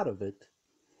run out of it.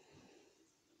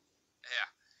 Yeah,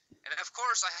 and of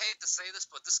course, I hate to say this,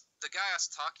 but the guy I was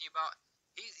talking about,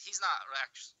 he's not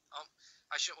actually.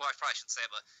 I should. Well, I probably shouldn't say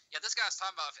it, but yeah, this guy I was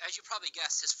talking about. As you probably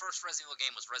guessed, his first Resident Evil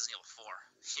game was Resident Evil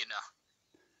 4. You know.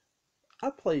 I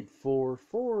played four.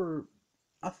 Four.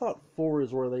 I thought four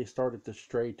is where they started to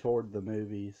stray toward the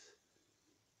movies.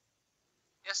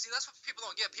 Yeah, see, that's what people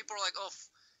don't get. People are like, oh,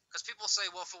 because people say,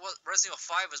 well, if it was Resident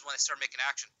Evil 5 is when they started making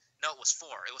action. No, it was 4.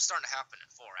 It was starting to happen in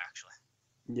 4, actually.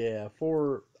 Yeah,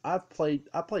 four. I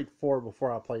played four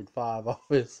before I played five,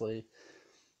 obviously,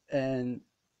 and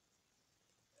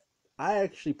I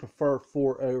actually prefer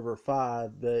four over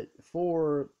five. But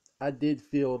four, I did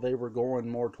feel they were going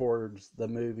more towards the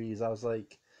movies. I was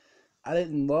like, I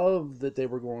didn't love that they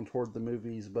were going toward the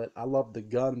movies, but I loved the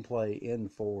gunplay in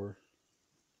four.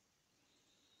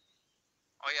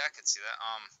 Oh, yeah, I could see that.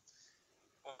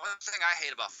 Well, one thing I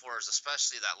hate about 4 is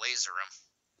especially that laser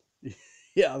room.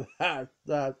 Yeah,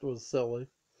 that was silly.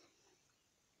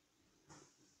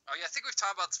 Oh, yeah, I think we've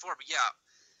talked about this before, but yeah,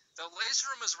 the laser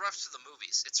room is rough to the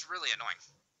movies. It's really annoying.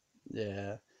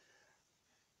 Yeah.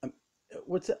 Um,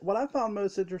 what I found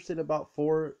most interesting about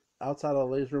four outside of the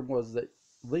laser room was that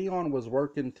Leon was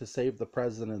working to save the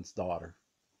president's daughter.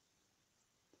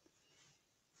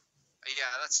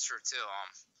 Yeah, that's true too.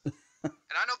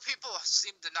 And I know people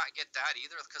seem to not get that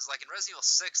either, because like in Resident Evil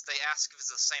 6, they ask if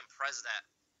it's the same president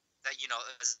that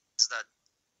is the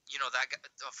that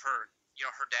of her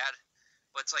her dad,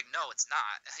 but it's like no, it's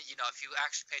not. If you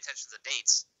actually pay attention to the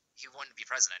dates, he wouldn't be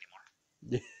president anymore.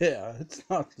 Yeah, it's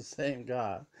not the same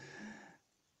guy.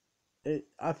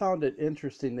 I found it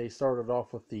interesting they started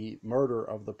off with the murder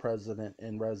of the president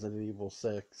in Resident Evil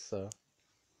 6. So,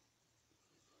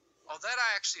 Oh, that I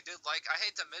actually did like. I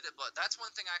hate to admit it, but that's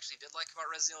one thing I actually did like about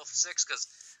Resident Evil 6 because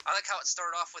I like how it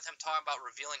started off with him talking about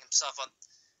revealing himself on.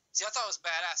 See, I thought it was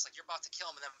badass. Like you're about to kill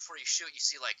him, and then before you shoot, you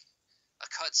see like a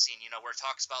cutscene, where it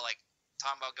talks about like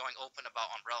talking about going open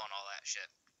about Umbrella and all that shit.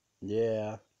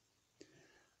 yeah.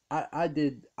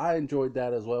 I enjoyed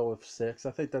that as well with 6.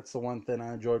 I think that's the one thing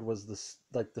I enjoyed was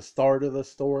the start of the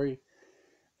story,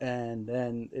 and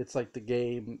then it's like the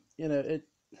game, it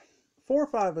 4,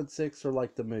 5 and 6 are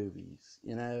like the movies.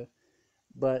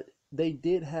 But they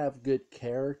did have good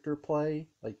character play.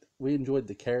 Like we enjoyed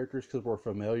the characters because we're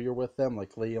familiar with them,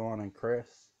 like Leon and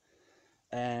Chris.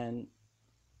 And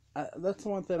that's the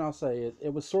one thing I'll say.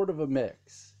 It was sort of a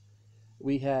mix.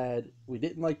 We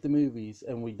didn't like the movies,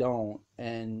 and we don't,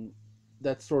 and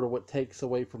that's sort of what takes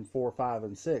away from 4, 5,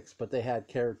 and 6. But they had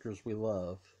characters we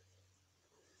love.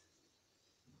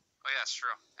 Oh yeah, it's true.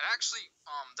 And actually,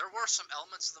 there were some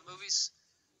elements of the movies.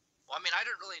 Well, I mean, I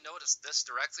didn't really notice this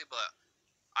directly, but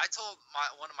I told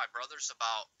one of my brothers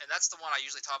about, and that's the one I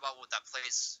usually talk about with that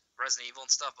plays Resident Evil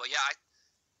and stuff. But yeah,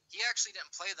 he actually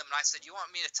didn't play them, and I said, "You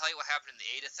want me to tell you what happened in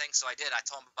the Ada thing?" So I did. I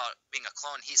told him about being a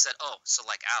clone. He said, "Oh, so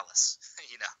like Alice,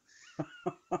 you know."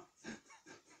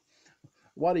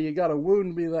 Why do you gotta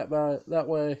wound me that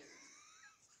way?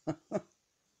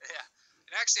 Yeah.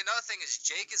 And actually, another thing is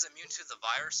Jake is immune to the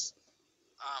virus,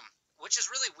 um, which is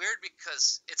really weird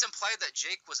because it's implied that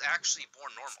Jake was actually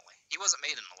born normally. He wasn't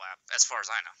made in the lab, as far as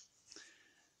I know.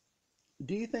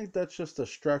 Do you think that's just a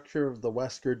structure of the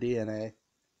Wesker DNA?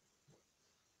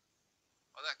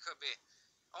 Well, that could be.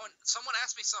 Oh, and someone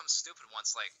asked me something stupid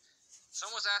once, like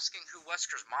someone was asking who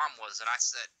Wesker's mom was, and I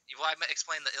said, "Well, I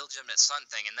explained the illegitimate son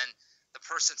thing," and then the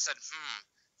person said,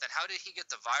 Then how did he get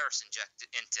the virus injected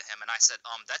into him?" And I said,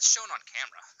 that's shown on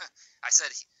camera." I said,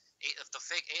 "If the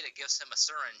fake Ada gives him a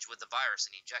syringe with the virus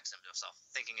and he injects him to himself,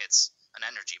 thinking it's an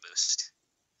energy boost,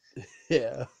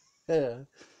 Yeah, yeah.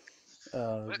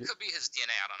 Uh, but it could be his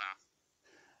DNA. I don't know."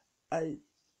 I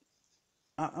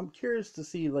I'm curious to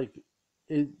see like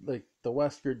the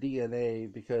Wesker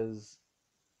DNA because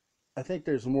I think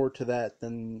there's more to that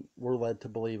than we're led to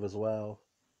believe as well.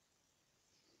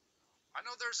 I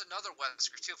know there's another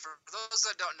Wesker too. For those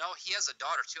that don't know, he has a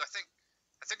daughter too. I think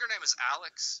her name is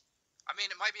Alex. I mean,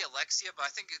 it might be Alexia, but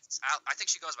I think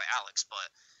she goes by Alex.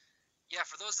 But yeah,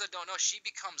 for those that don't know, she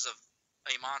becomes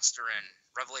a monster in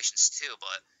Revelations 2.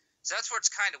 But so that's where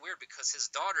it's kind of weird because his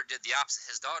daughter did the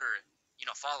opposite. His daughter,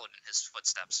 followed in his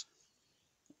footsteps.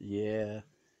 Yeah,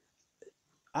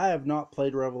 I have not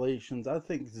played Revelations. I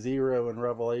think Zero and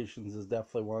Revelations is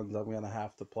definitely ones I'm gonna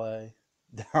have to play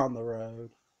down the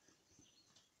road.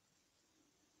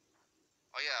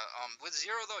 Oh yeah, with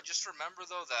Zero though, just remember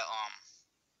though that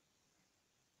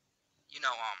you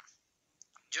know,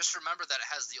 just remember that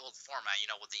it has the old format,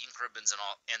 with the ink ribbons and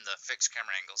all, and the fixed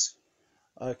camera angles.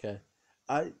 Okay,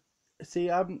 I See,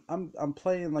 I'm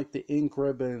playing like the ink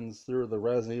ribbons through the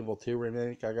Resident Evil 2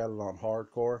 remake. I got it on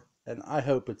hardcore, and I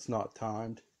hope it's not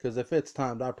timed. Because if it's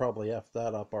timed, I probably effed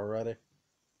that up already.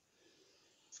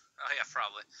 Oh yeah,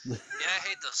 probably. Yeah, I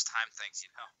hate those time things.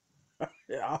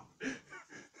 Yeah,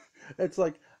 it's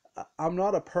like I'm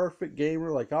not a perfect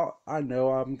gamer. Like I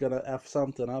know I'm gonna f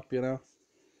something up, you know.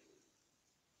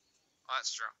 Oh,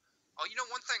 that's true. Oh,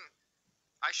 one thing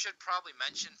I should probably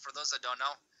mention for those that don't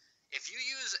know, if you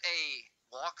use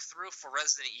a walkthrough for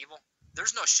Resident Evil,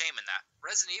 there's no shame in that.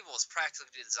 Resident Evil is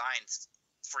practically designed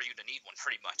for you to need one,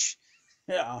 pretty much.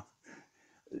 Yeah,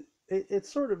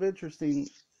 it's sort of interesting.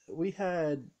 We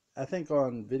had, I think,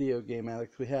 on Video Game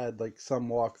Addicts, we had like some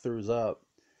walkthroughs up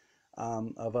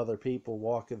of other people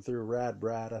walking through Rad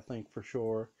Brad, I think for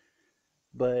sure.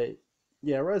 But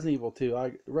yeah, Resident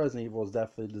Evil is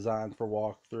definitely designed for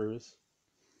walkthroughs.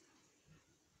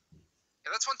 Yeah,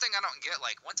 that's one thing I don't get.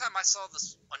 Like one time I saw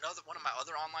this another one of my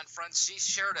other online friends. She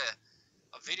shared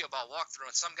a video about walkthrough,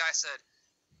 and some guy said,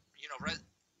 you know,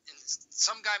 and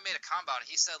some guy made a comment about it.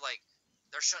 He said like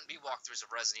there shouldn't be walkthroughs of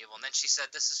Resident Evil, and then she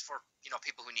said this is for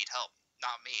people who need help,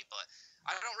 not me. But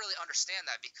I don't really understand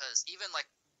that because even like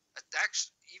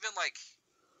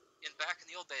in back in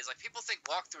the old days, like people think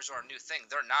walkthroughs are a new thing.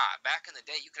 They're not. Back in the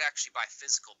day, you could actually buy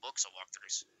physical books of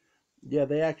walkthroughs. Yeah,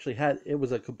 they actually had it was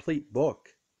a complete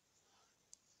book.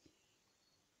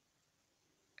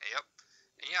 Yep.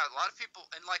 And yeah, a lot of people,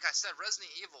 and like I said,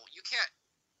 Resident Evil, you can't.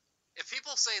 If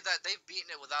people say that they've beaten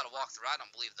it without a walkthrough, I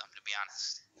don't believe them, to be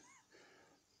honest.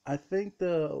 I think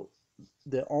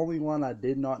the only one I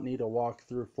did not need a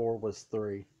walkthrough for was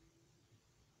 3.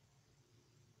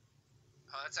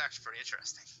 Oh, that's actually pretty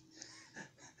interesting.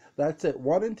 That's it.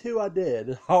 1 and 2 I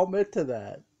did. I'll admit to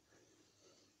that.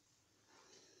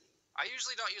 I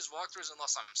usually don't use walkthroughs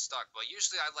unless I'm stuck, but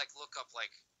usually I like look up like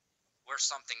where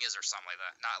something is or something like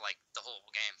that, not like the whole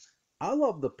game. I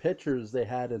love the pictures they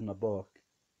had in the book.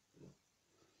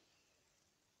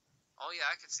 Oh yeah,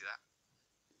 I can see that.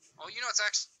 Oh, it's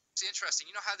actually interesting.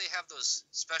 You know how they have those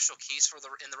special keys for the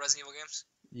in the Resident Evil games?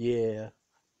 Yeah.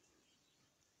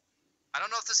 I don't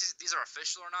know if these are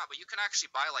official or not, but you can actually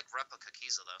buy like replica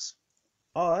keys of those.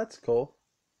 Oh, that's cool.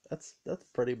 That's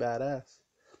pretty badass.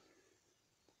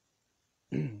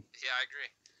 Yeah, I agree.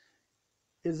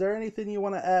 Is there anything you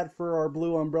want to add for our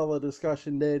Blue Umbrella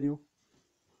discussion, Daniel?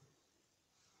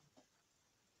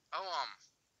 Oh,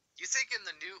 you think in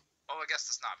the new? Oh, I guess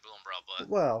that's not Blue Umbrella, but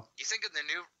Well, you think in the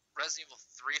new Resident Evil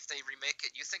 3, if they remake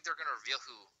it, you think they're gonna reveal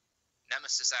who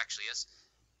Nemesis actually is?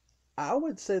 I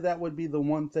would say that would be the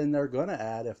one thing they're gonna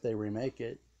add if they remake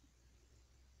it.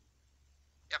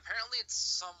 Yeah, apparently it's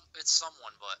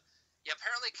someone, but yeah,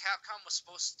 apparently Capcom was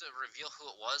supposed to reveal who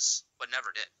it was, but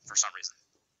never did for some reason.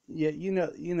 Yeah, you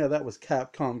know that was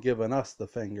Capcom giving us the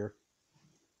finger.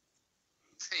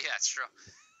 Yeah, it's true.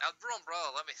 Now, Blue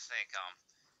Umbrella, let me think.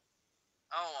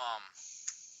 Oh,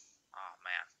 oh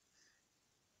man,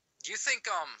 do you think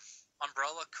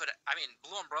Umbrella could? I mean,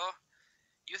 Blue Umbrella.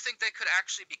 You think they could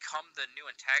actually become the new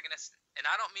antagonist? And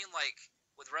I don't mean like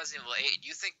with Resident Evil 8. Do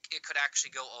you think it could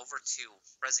actually go over to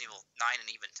Resident Evil 9 and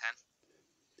even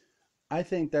 10? I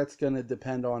think that's going to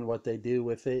depend on what they do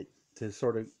with it to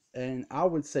sort of. And I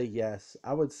would say yes.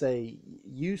 I would say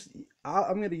you.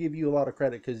 I'm going to give you a lot of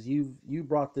credit because you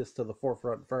brought this to the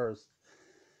forefront first.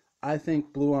 I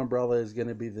think Blue Umbrella is going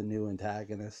to be the new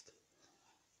antagonist.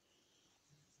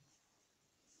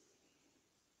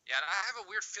 Yeah, and I have a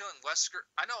weird feeling Wesker.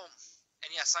 I know,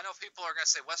 and yes, I know people are gonna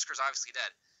say Wesker's obviously dead.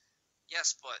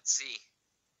 Yes, but see,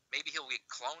 maybe he'll get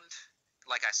cloned,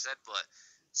 like I said. But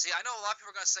see, I know a lot of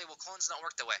people are gonna say, well, clones don't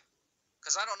work that way.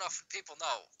 Because I don't know if people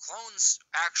know, clones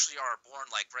actually are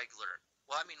born like regular.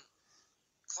 Well, I mean,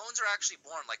 clones are actually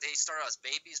born like they start out as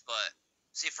babies, but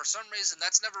see, for some reason,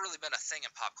 that's never really been a thing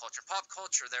in pop culture. Pop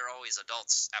culture, they're always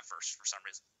adults at first for some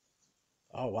reason.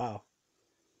 Oh wow,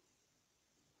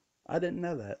 I didn't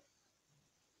know that.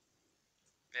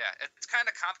 Yeah, it's kind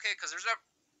of complicated because there's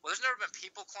never been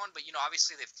people cloned, but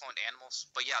obviously they've cloned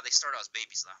animals. But yeah, they start out as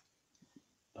babies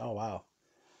though. Oh wow,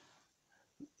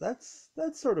 that's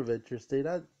sort of interesting.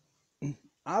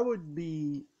 I would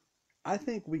be. I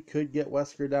think we could get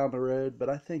Wesker down the road, but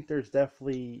I think there's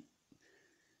definitely.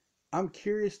 I'm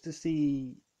curious to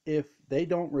see if they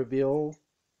don't reveal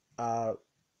uh,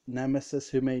 Nemesis,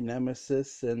 who made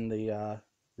Nemesis in the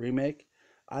remake.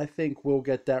 I think we'll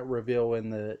get that reveal in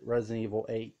the Resident Evil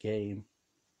 8 game.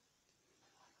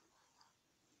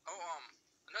 Oh,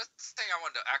 another thing I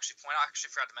wanted to actually point out, I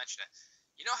actually forgot to mention it.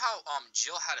 You know how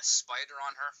Jill had a spider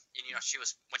on her, and she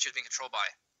was when she was being controlled by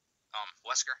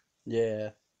Wesker.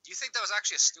 Yeah. Do you think that was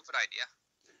actually a stupid idea?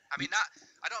 I mean, not.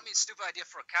 I don't mean stupid idea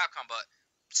for a Capcom, but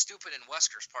stupid in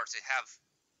Wesker's part to have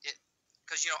it,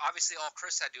 because obviously all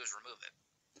Chris had to do is remove it.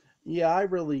 Yeah,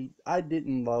 I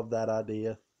didn't love that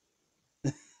idea.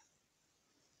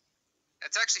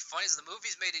 It's actually funny is the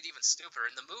movies made it even stupider.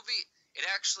 In the movie, it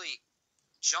actually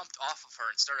jumped off of her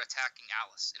and started attacking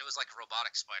Alice, and it was like a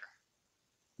robotic spider.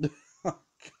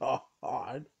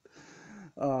 God.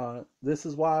 This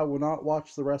is why I will not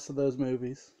watch the rest of those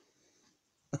movies.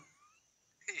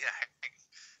 Yeah.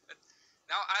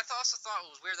 Now I also thought it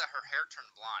was weird that her hair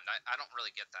turned blonde. I don't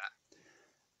really get that.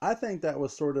 I think that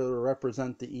was sort of to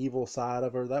represent the evil side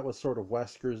of her. That was sort of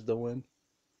Wesker's doing.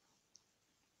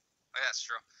 Oh, yeah, that's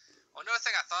true. Well, another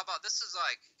thing I thought about this is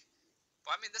like,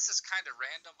 well, I mean, this is kind of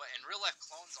random, but in real life,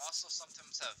 clones also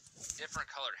sometimes have different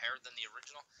colored hair than the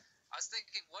original. I was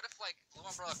thinking, what if like Blue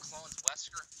Umbrella clones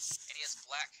Wesker and he has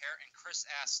black hair, and Chris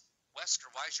asked Wesker,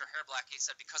 "Why is your hair black?" He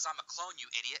said, "Because I'm a clone, you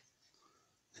idiot."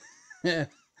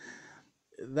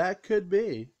 That could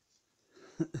be.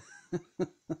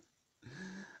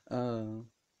 Uh,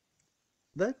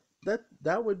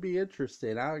 that would be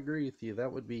interesting. I agree with you.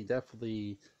 That would be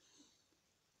definitely.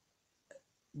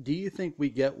 Do you think we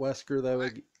get Wesker though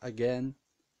I, again?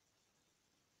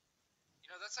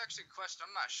 that's actually a question.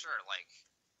 I'm not sure. Like,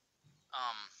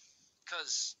 um,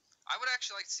 because I would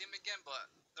actually like to see him again, but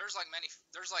there's like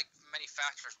many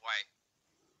factors why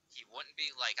he wouldn't be.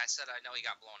 Like I said, I know he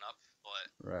got blown up, but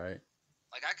Right.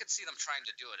 like I could see them trying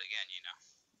to do it again. You know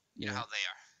Yeah. how they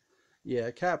are.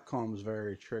 Yeah. Capcom's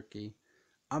very tricky.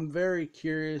 I'm very But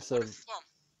curious what of. if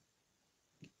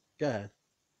Go ahead.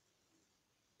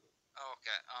 oh,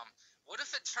 okay, what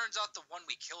if it turns out the one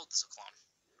we killed is a clone?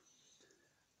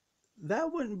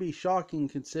 That wouldn't be shocking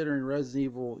considering Resident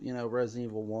Evil.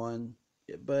 Resident Evil One,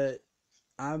 but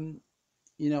I'm.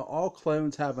 All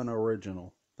clones have an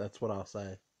original. That's what I'll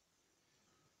say.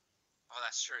 Oh,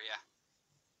 that's true. Yeah.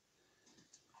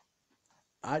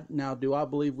 I now do I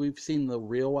believe we've seen the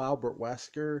real Albert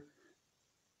Wesker?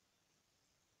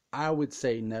 I would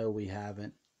say no, we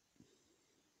haven't.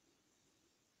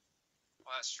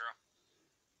 Oh, that's true.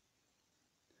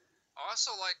 I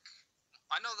also like.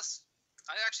 I know this.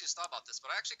 I actually just thought about this,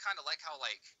 but I actually kind of like how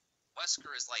like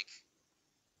Wesker is like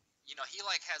he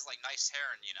like has like nice hair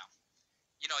and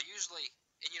usually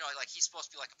and like he's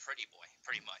supposed to be like a pretty boy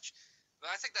pretty much. But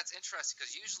I think that's interesting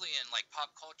because usually in like pop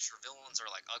culture, villains are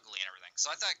like ugly and everything. So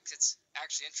I think it's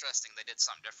actually interesting they did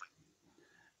something different.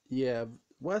 Yeah,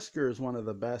 Wesker is one of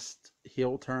the best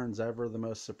heel turns ever, the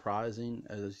most surprising,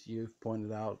 as you've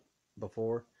pointed out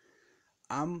before.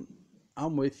 I'm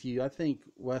I'm with you. I think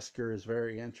Wesker is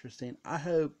very interesting. I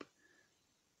hope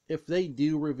if they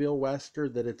do reveal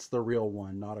Wesker that it's the real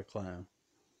one, not a clone.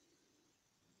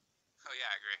 Oh yeah,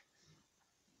 I agree.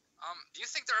 Do you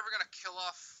think they're ever gonna kill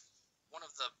off one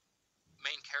of the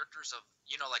main characters of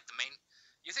like the main?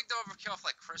 You think they'll ever kill off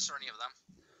like Chris or any of them?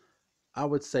 I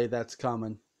would say that's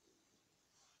coming.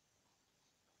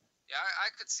 Yeah, I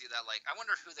could see that. Like, I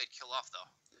wonder who they'd kill off though.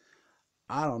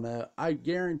 I don't know. I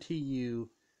guarantee you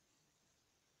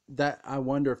that I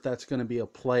wonder if that's going to be a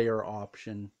player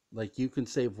option. Like you can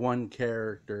save one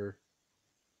character.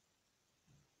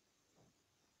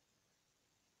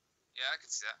 Yeah, I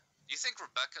could see that. Do you think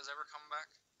Rebecca's ever coming back?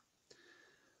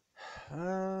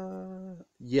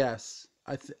 Yes.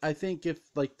 I think if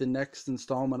like the next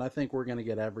installment, I think we're going to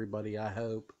get everybody. I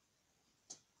hope.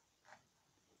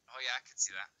 Oh yeah, I could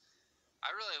see that.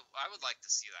 I would like to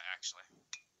see that actually.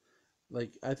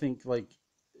 Like I think like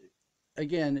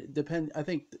again, depend. I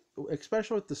think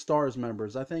especially with the stars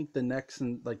members, I think the next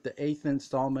and like the eighth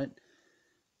installment,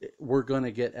 we're going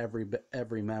to get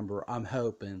every member. I'm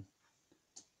hoping.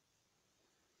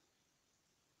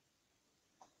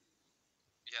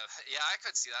 Yeah, yeah, I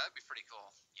could see that. That'd be pretty cool.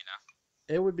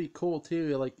 It would be cool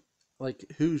too. Like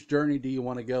whose journey do you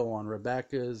want to go on?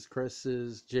 Rebecca's,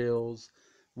 Chris's, Jill's,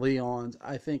 Leon's.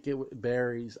 I think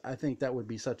Barry's. I think that would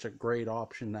be such a great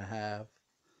option to have.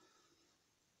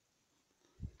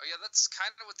 Oh yeah, that's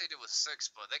kind of what they did with six,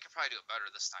 but they could probably do it better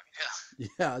this time. Yeah.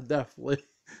 Yeah, definitely,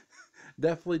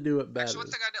 definitely do it Actually, one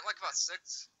better. thing I didn't like about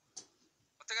six,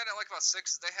 one thing I didn't like about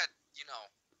six is they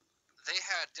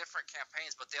had different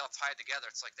campaigns, but they all tied together.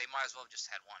 It's like they might as well have just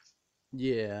had one.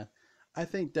 Yeah, I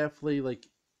think definitely like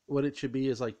what it should be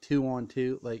is like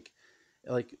 2-on-2. Like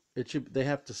it should. They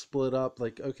have to split up.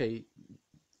 Like okay,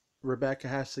 Rebecca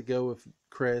has to go with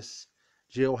Chris.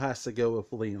 Jill has to go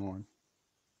with Leon.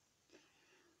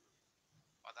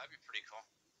 Oh, that'd be pretty cool.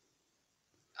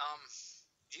 Um,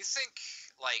 do you think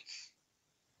like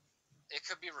it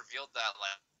could be revealed that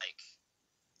like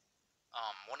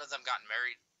one of them got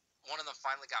married, one of them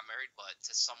finally got married, but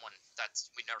to someone that's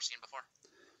we'd never seen before?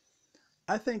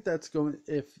 I think that's going.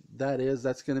 If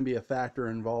that's going to be a factor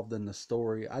involved in the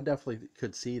story. I definitely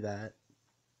could see that.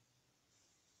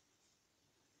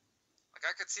 Like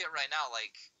I could see it right now.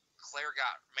 Like Claire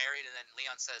got married, and then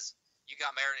Leon says, "You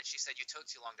got married," and she said, "You took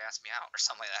too long to ask me out," or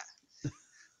something like that.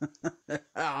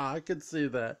 I could see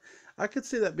that. I could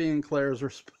see that being Claire's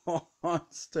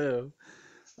response too.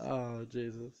 Oh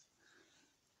Jesus.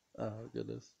 Oh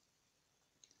goodness.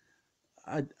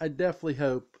 I definitely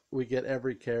hope we get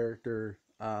every character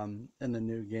in the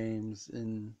new games,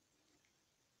 and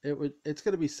it's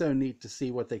going to be so neat to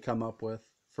see what they come up with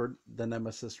for the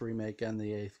Nemesis remake and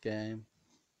the eighth game.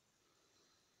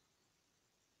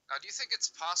 Now, do you think it's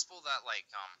possible that like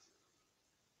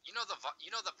you know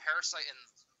the parasite in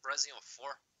Resident Evil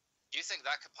 4? Do you think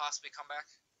that could possibly come back?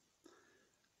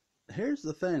 Here's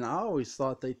the thing: I always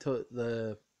thought they took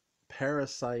the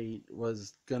parasite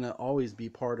was going to always be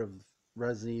part of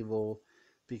Resident Evil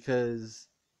because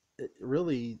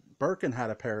really Birkin had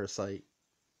a parasite.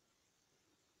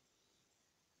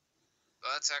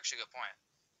 Well, that's actually a good point.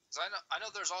 Because I know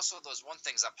there's also those one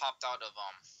things that popped out of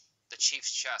the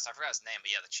chief's chest. I forgot his name,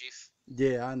 but yeah, the chief.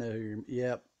 Yeah, I know.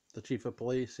 Yep, the chief of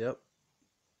police. Yep.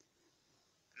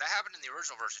 And that happened in the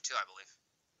original version too, I believe.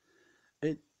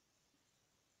 It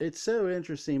it's so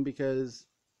interesting because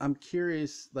I'm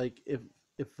curious, like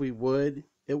if we would,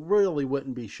 it really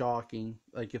wouldn't be shocking,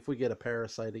 like if we get a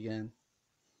parasite again.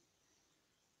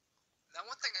 Now,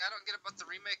 one thing I don't get about the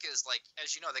remake is like,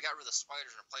 as you know, they got rid of the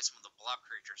spiders and replaced them with the blob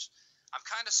creatures. I'm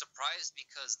kind of surprised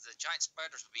because the giant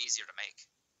spiders would be easier to make.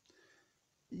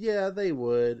 Yeah, they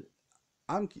would.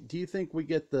 Do you think we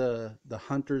get the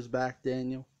hunters back,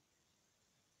 Daniel?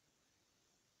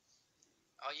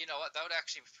 Oh, you know what? That would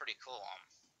actually be pretty cool.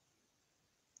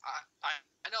 I, I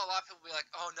I know a lot of people will be like,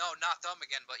 "Oh no, not them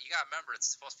again," but you gotta remember it's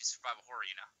supposed to be survival horror,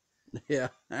 you know. Yeah.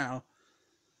 Now,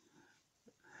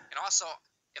 And also,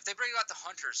 if they bring out the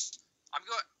hunters, I'm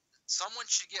going. Someone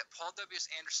should get Paul W. S.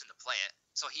 Anderson to play it,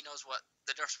 so he knows what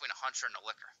the difference between a hunter and a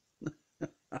licker.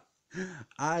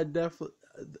 I definitely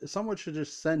someone should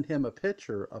just send him a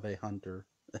picture of a hunter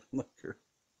liquor.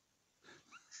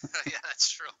 Yeah, that's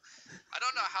true. I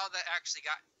don't know how that actually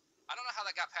got. I don't know how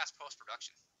that got past post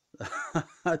production.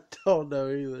 I don't know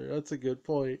either. That's a good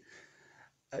point.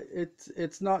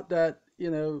 It's not that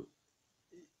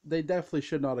they definitely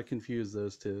should not have confused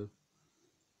those two.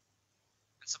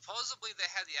 And supposedly they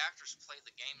had the actors play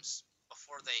the games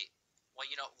before they. Well,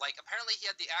 like apparently he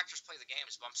had the actors play the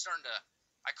games, but I'm starting to.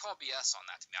 I call BS on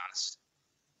that, to be honest.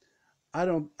 I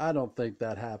don't think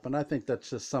that happened. I think that's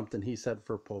just something he said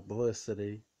for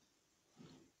publicity.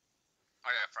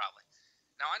 Oh yeah, probably.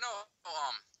 Now I know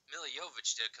Mila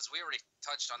Jovovich did because we already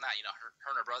touched on that. You know, her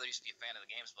and her brother used to be a fan of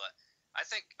the games, but I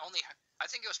think I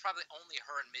think it was probably only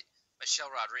her and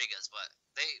Michelle Rodriguez, but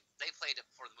they played it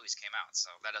before the movies came out, so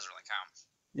that doesn't really count.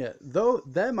 Yeah, though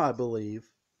them I believe.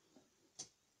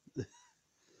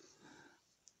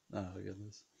 Oh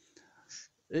goodness,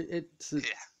 it's.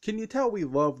 Yeah, Can you tell we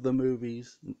love the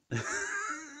movies?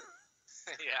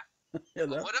 yeah. you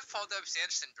But know, what if Paul W. S.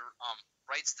 Anderson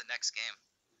writes the next game?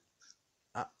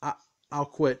 I, I I'll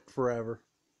quit forever.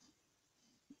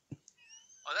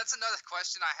 Oh, that's another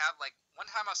question I have. Like one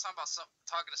time I was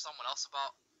talking to someone else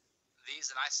about these,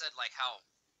 and I said like how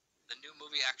the new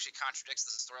movie actually contradicts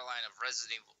the storyline of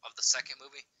Resident Evil of the second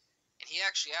movie, and he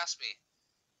actually asked me,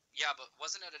 "Yeah, but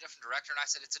wasn't it a different director?" And I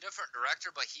said, "It's a different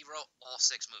director, but he wrote all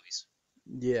six movies."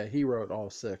 Yeah, he wrote all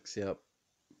six. Yep.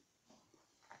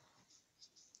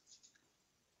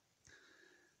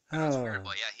 I know it's weird, Uh,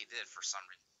 but yeah, he did for some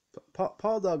reason.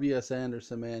 Paul W. S.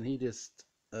 Anderson, man, he just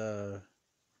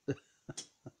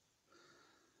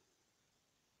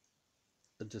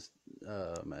just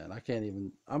man, I can't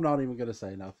even. I'm not even gonna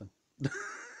say nothing.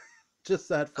 just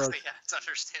that Oh frust- yeah, it's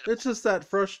It's understandable. just that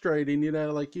frustrating,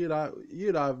 like you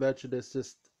and I have mentioned. It's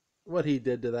just what he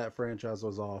did to that franchise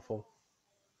was awful.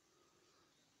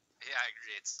 Yeah, I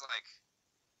agree. It's like,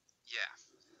 yeah,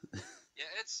 yeah,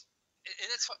 it's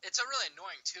a really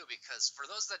annoying too because for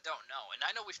those that don't know, and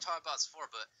I know we've talked about this before,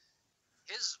 but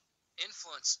his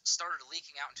influence started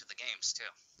leaking out into the games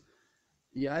too.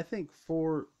 Yeah, I think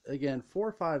four,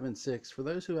 5, and 6. For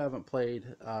those who haven't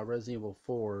played Resident Evil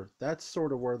 4, that's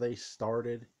sort of where they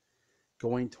started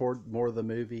going toward more of the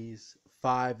movies.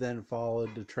 5 then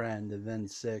followed the trend, and then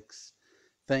 6,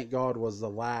 thank God, was the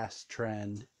last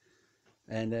trend.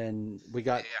 And then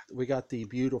Yeah, we got the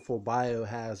beautiful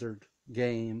Biohazard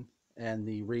game and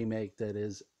the remake that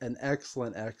is an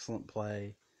excellent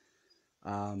play.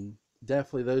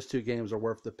 Definitely, those two games are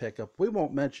worth the pickup. We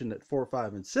won't mention that 4,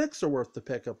 5, and 6 are worth the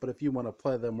pickup, but if you want to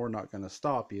play them, we're not going to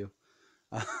stop you.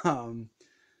 Um,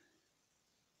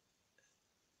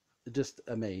 just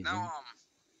Now, amazing. now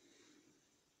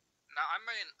I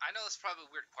mean, I know this is probably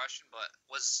a weird question, but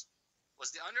was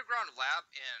the underground lab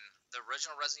in the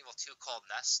original Resident Evil 2 called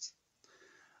Nest?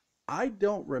 I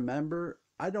don't remember.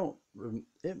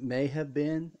 It may have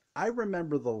been. I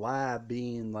remember the lab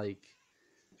being like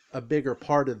a bigger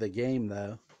part of the game,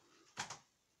 though.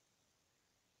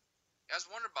 Yeah, I was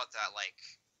wondering about that. Like,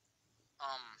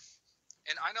 um,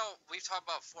 and I know we've talked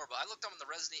about it before, but I looked up on the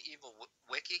Resident Evil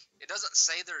wiki. It doesn't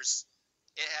say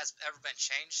it has ever been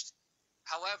changed.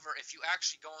 However, if you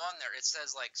actually go on there, it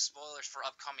says like spoilers for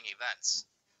upcoming events.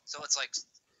 So it's like,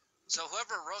 so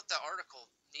whoever wrote that article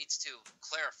needs to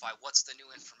clarify what's the new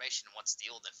information and what's the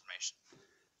old information.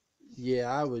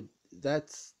 Yeah, I would.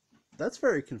 That's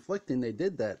very conflicting. They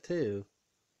did that too.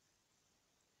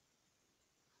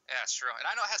 Yeah, it's true. And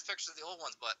I know it has pictures of the old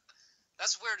ones, but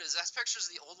that's weird. Is that's pictures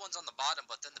of the old ones on the bottom,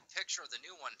 but then the picture of the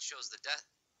new one shows the death.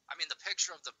 I mean, the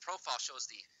picture of the profile shows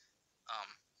the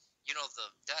um, the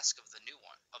desk of the new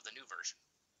one of the new version.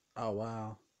 Oh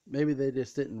wow. Maybe they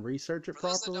just didn't research it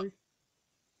For those that don't, properly.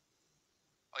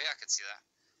 oh yeah, I could see that.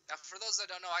 Now, for those that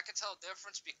don't know, I can tell a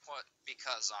difference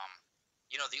because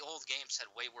the old games had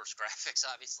way worse graphics,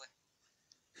 obviously.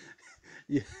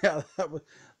 Yeah,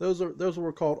 those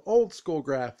were called old school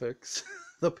graphics.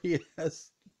 The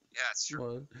PS Yeah, it's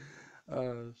true.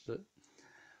 one. Shit.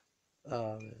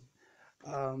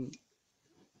 Man.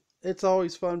 It's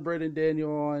always fun bringing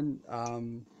Daniel on.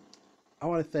 I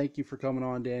want to thank you for coming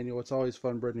on, Daniel. It's always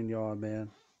fun bringing you on,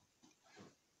 man.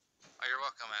 Oh, you're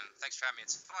welcome, and thanks for having me.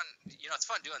 It's fun. It's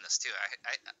fun doing this too.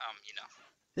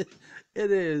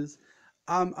 It is.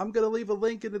 I'm gonna leave a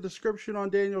link in the description on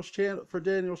Daniel's channel for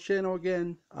Daniel's channel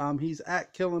again. He's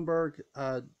at Killenberg.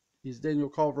 He's Daniel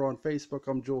Culver on Facebook.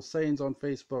 I'm Jules Sains on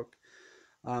Facebook.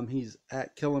 He's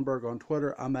at Killenberg on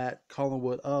Twitter. I'm at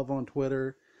Collinwood of on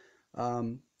Twitter.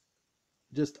 Um,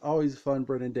 just always fun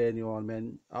bringing Daniel on,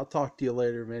 man. I'll talk to you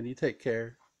later, man. You take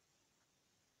care.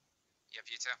 Yep,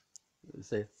 you too.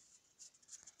 See ya.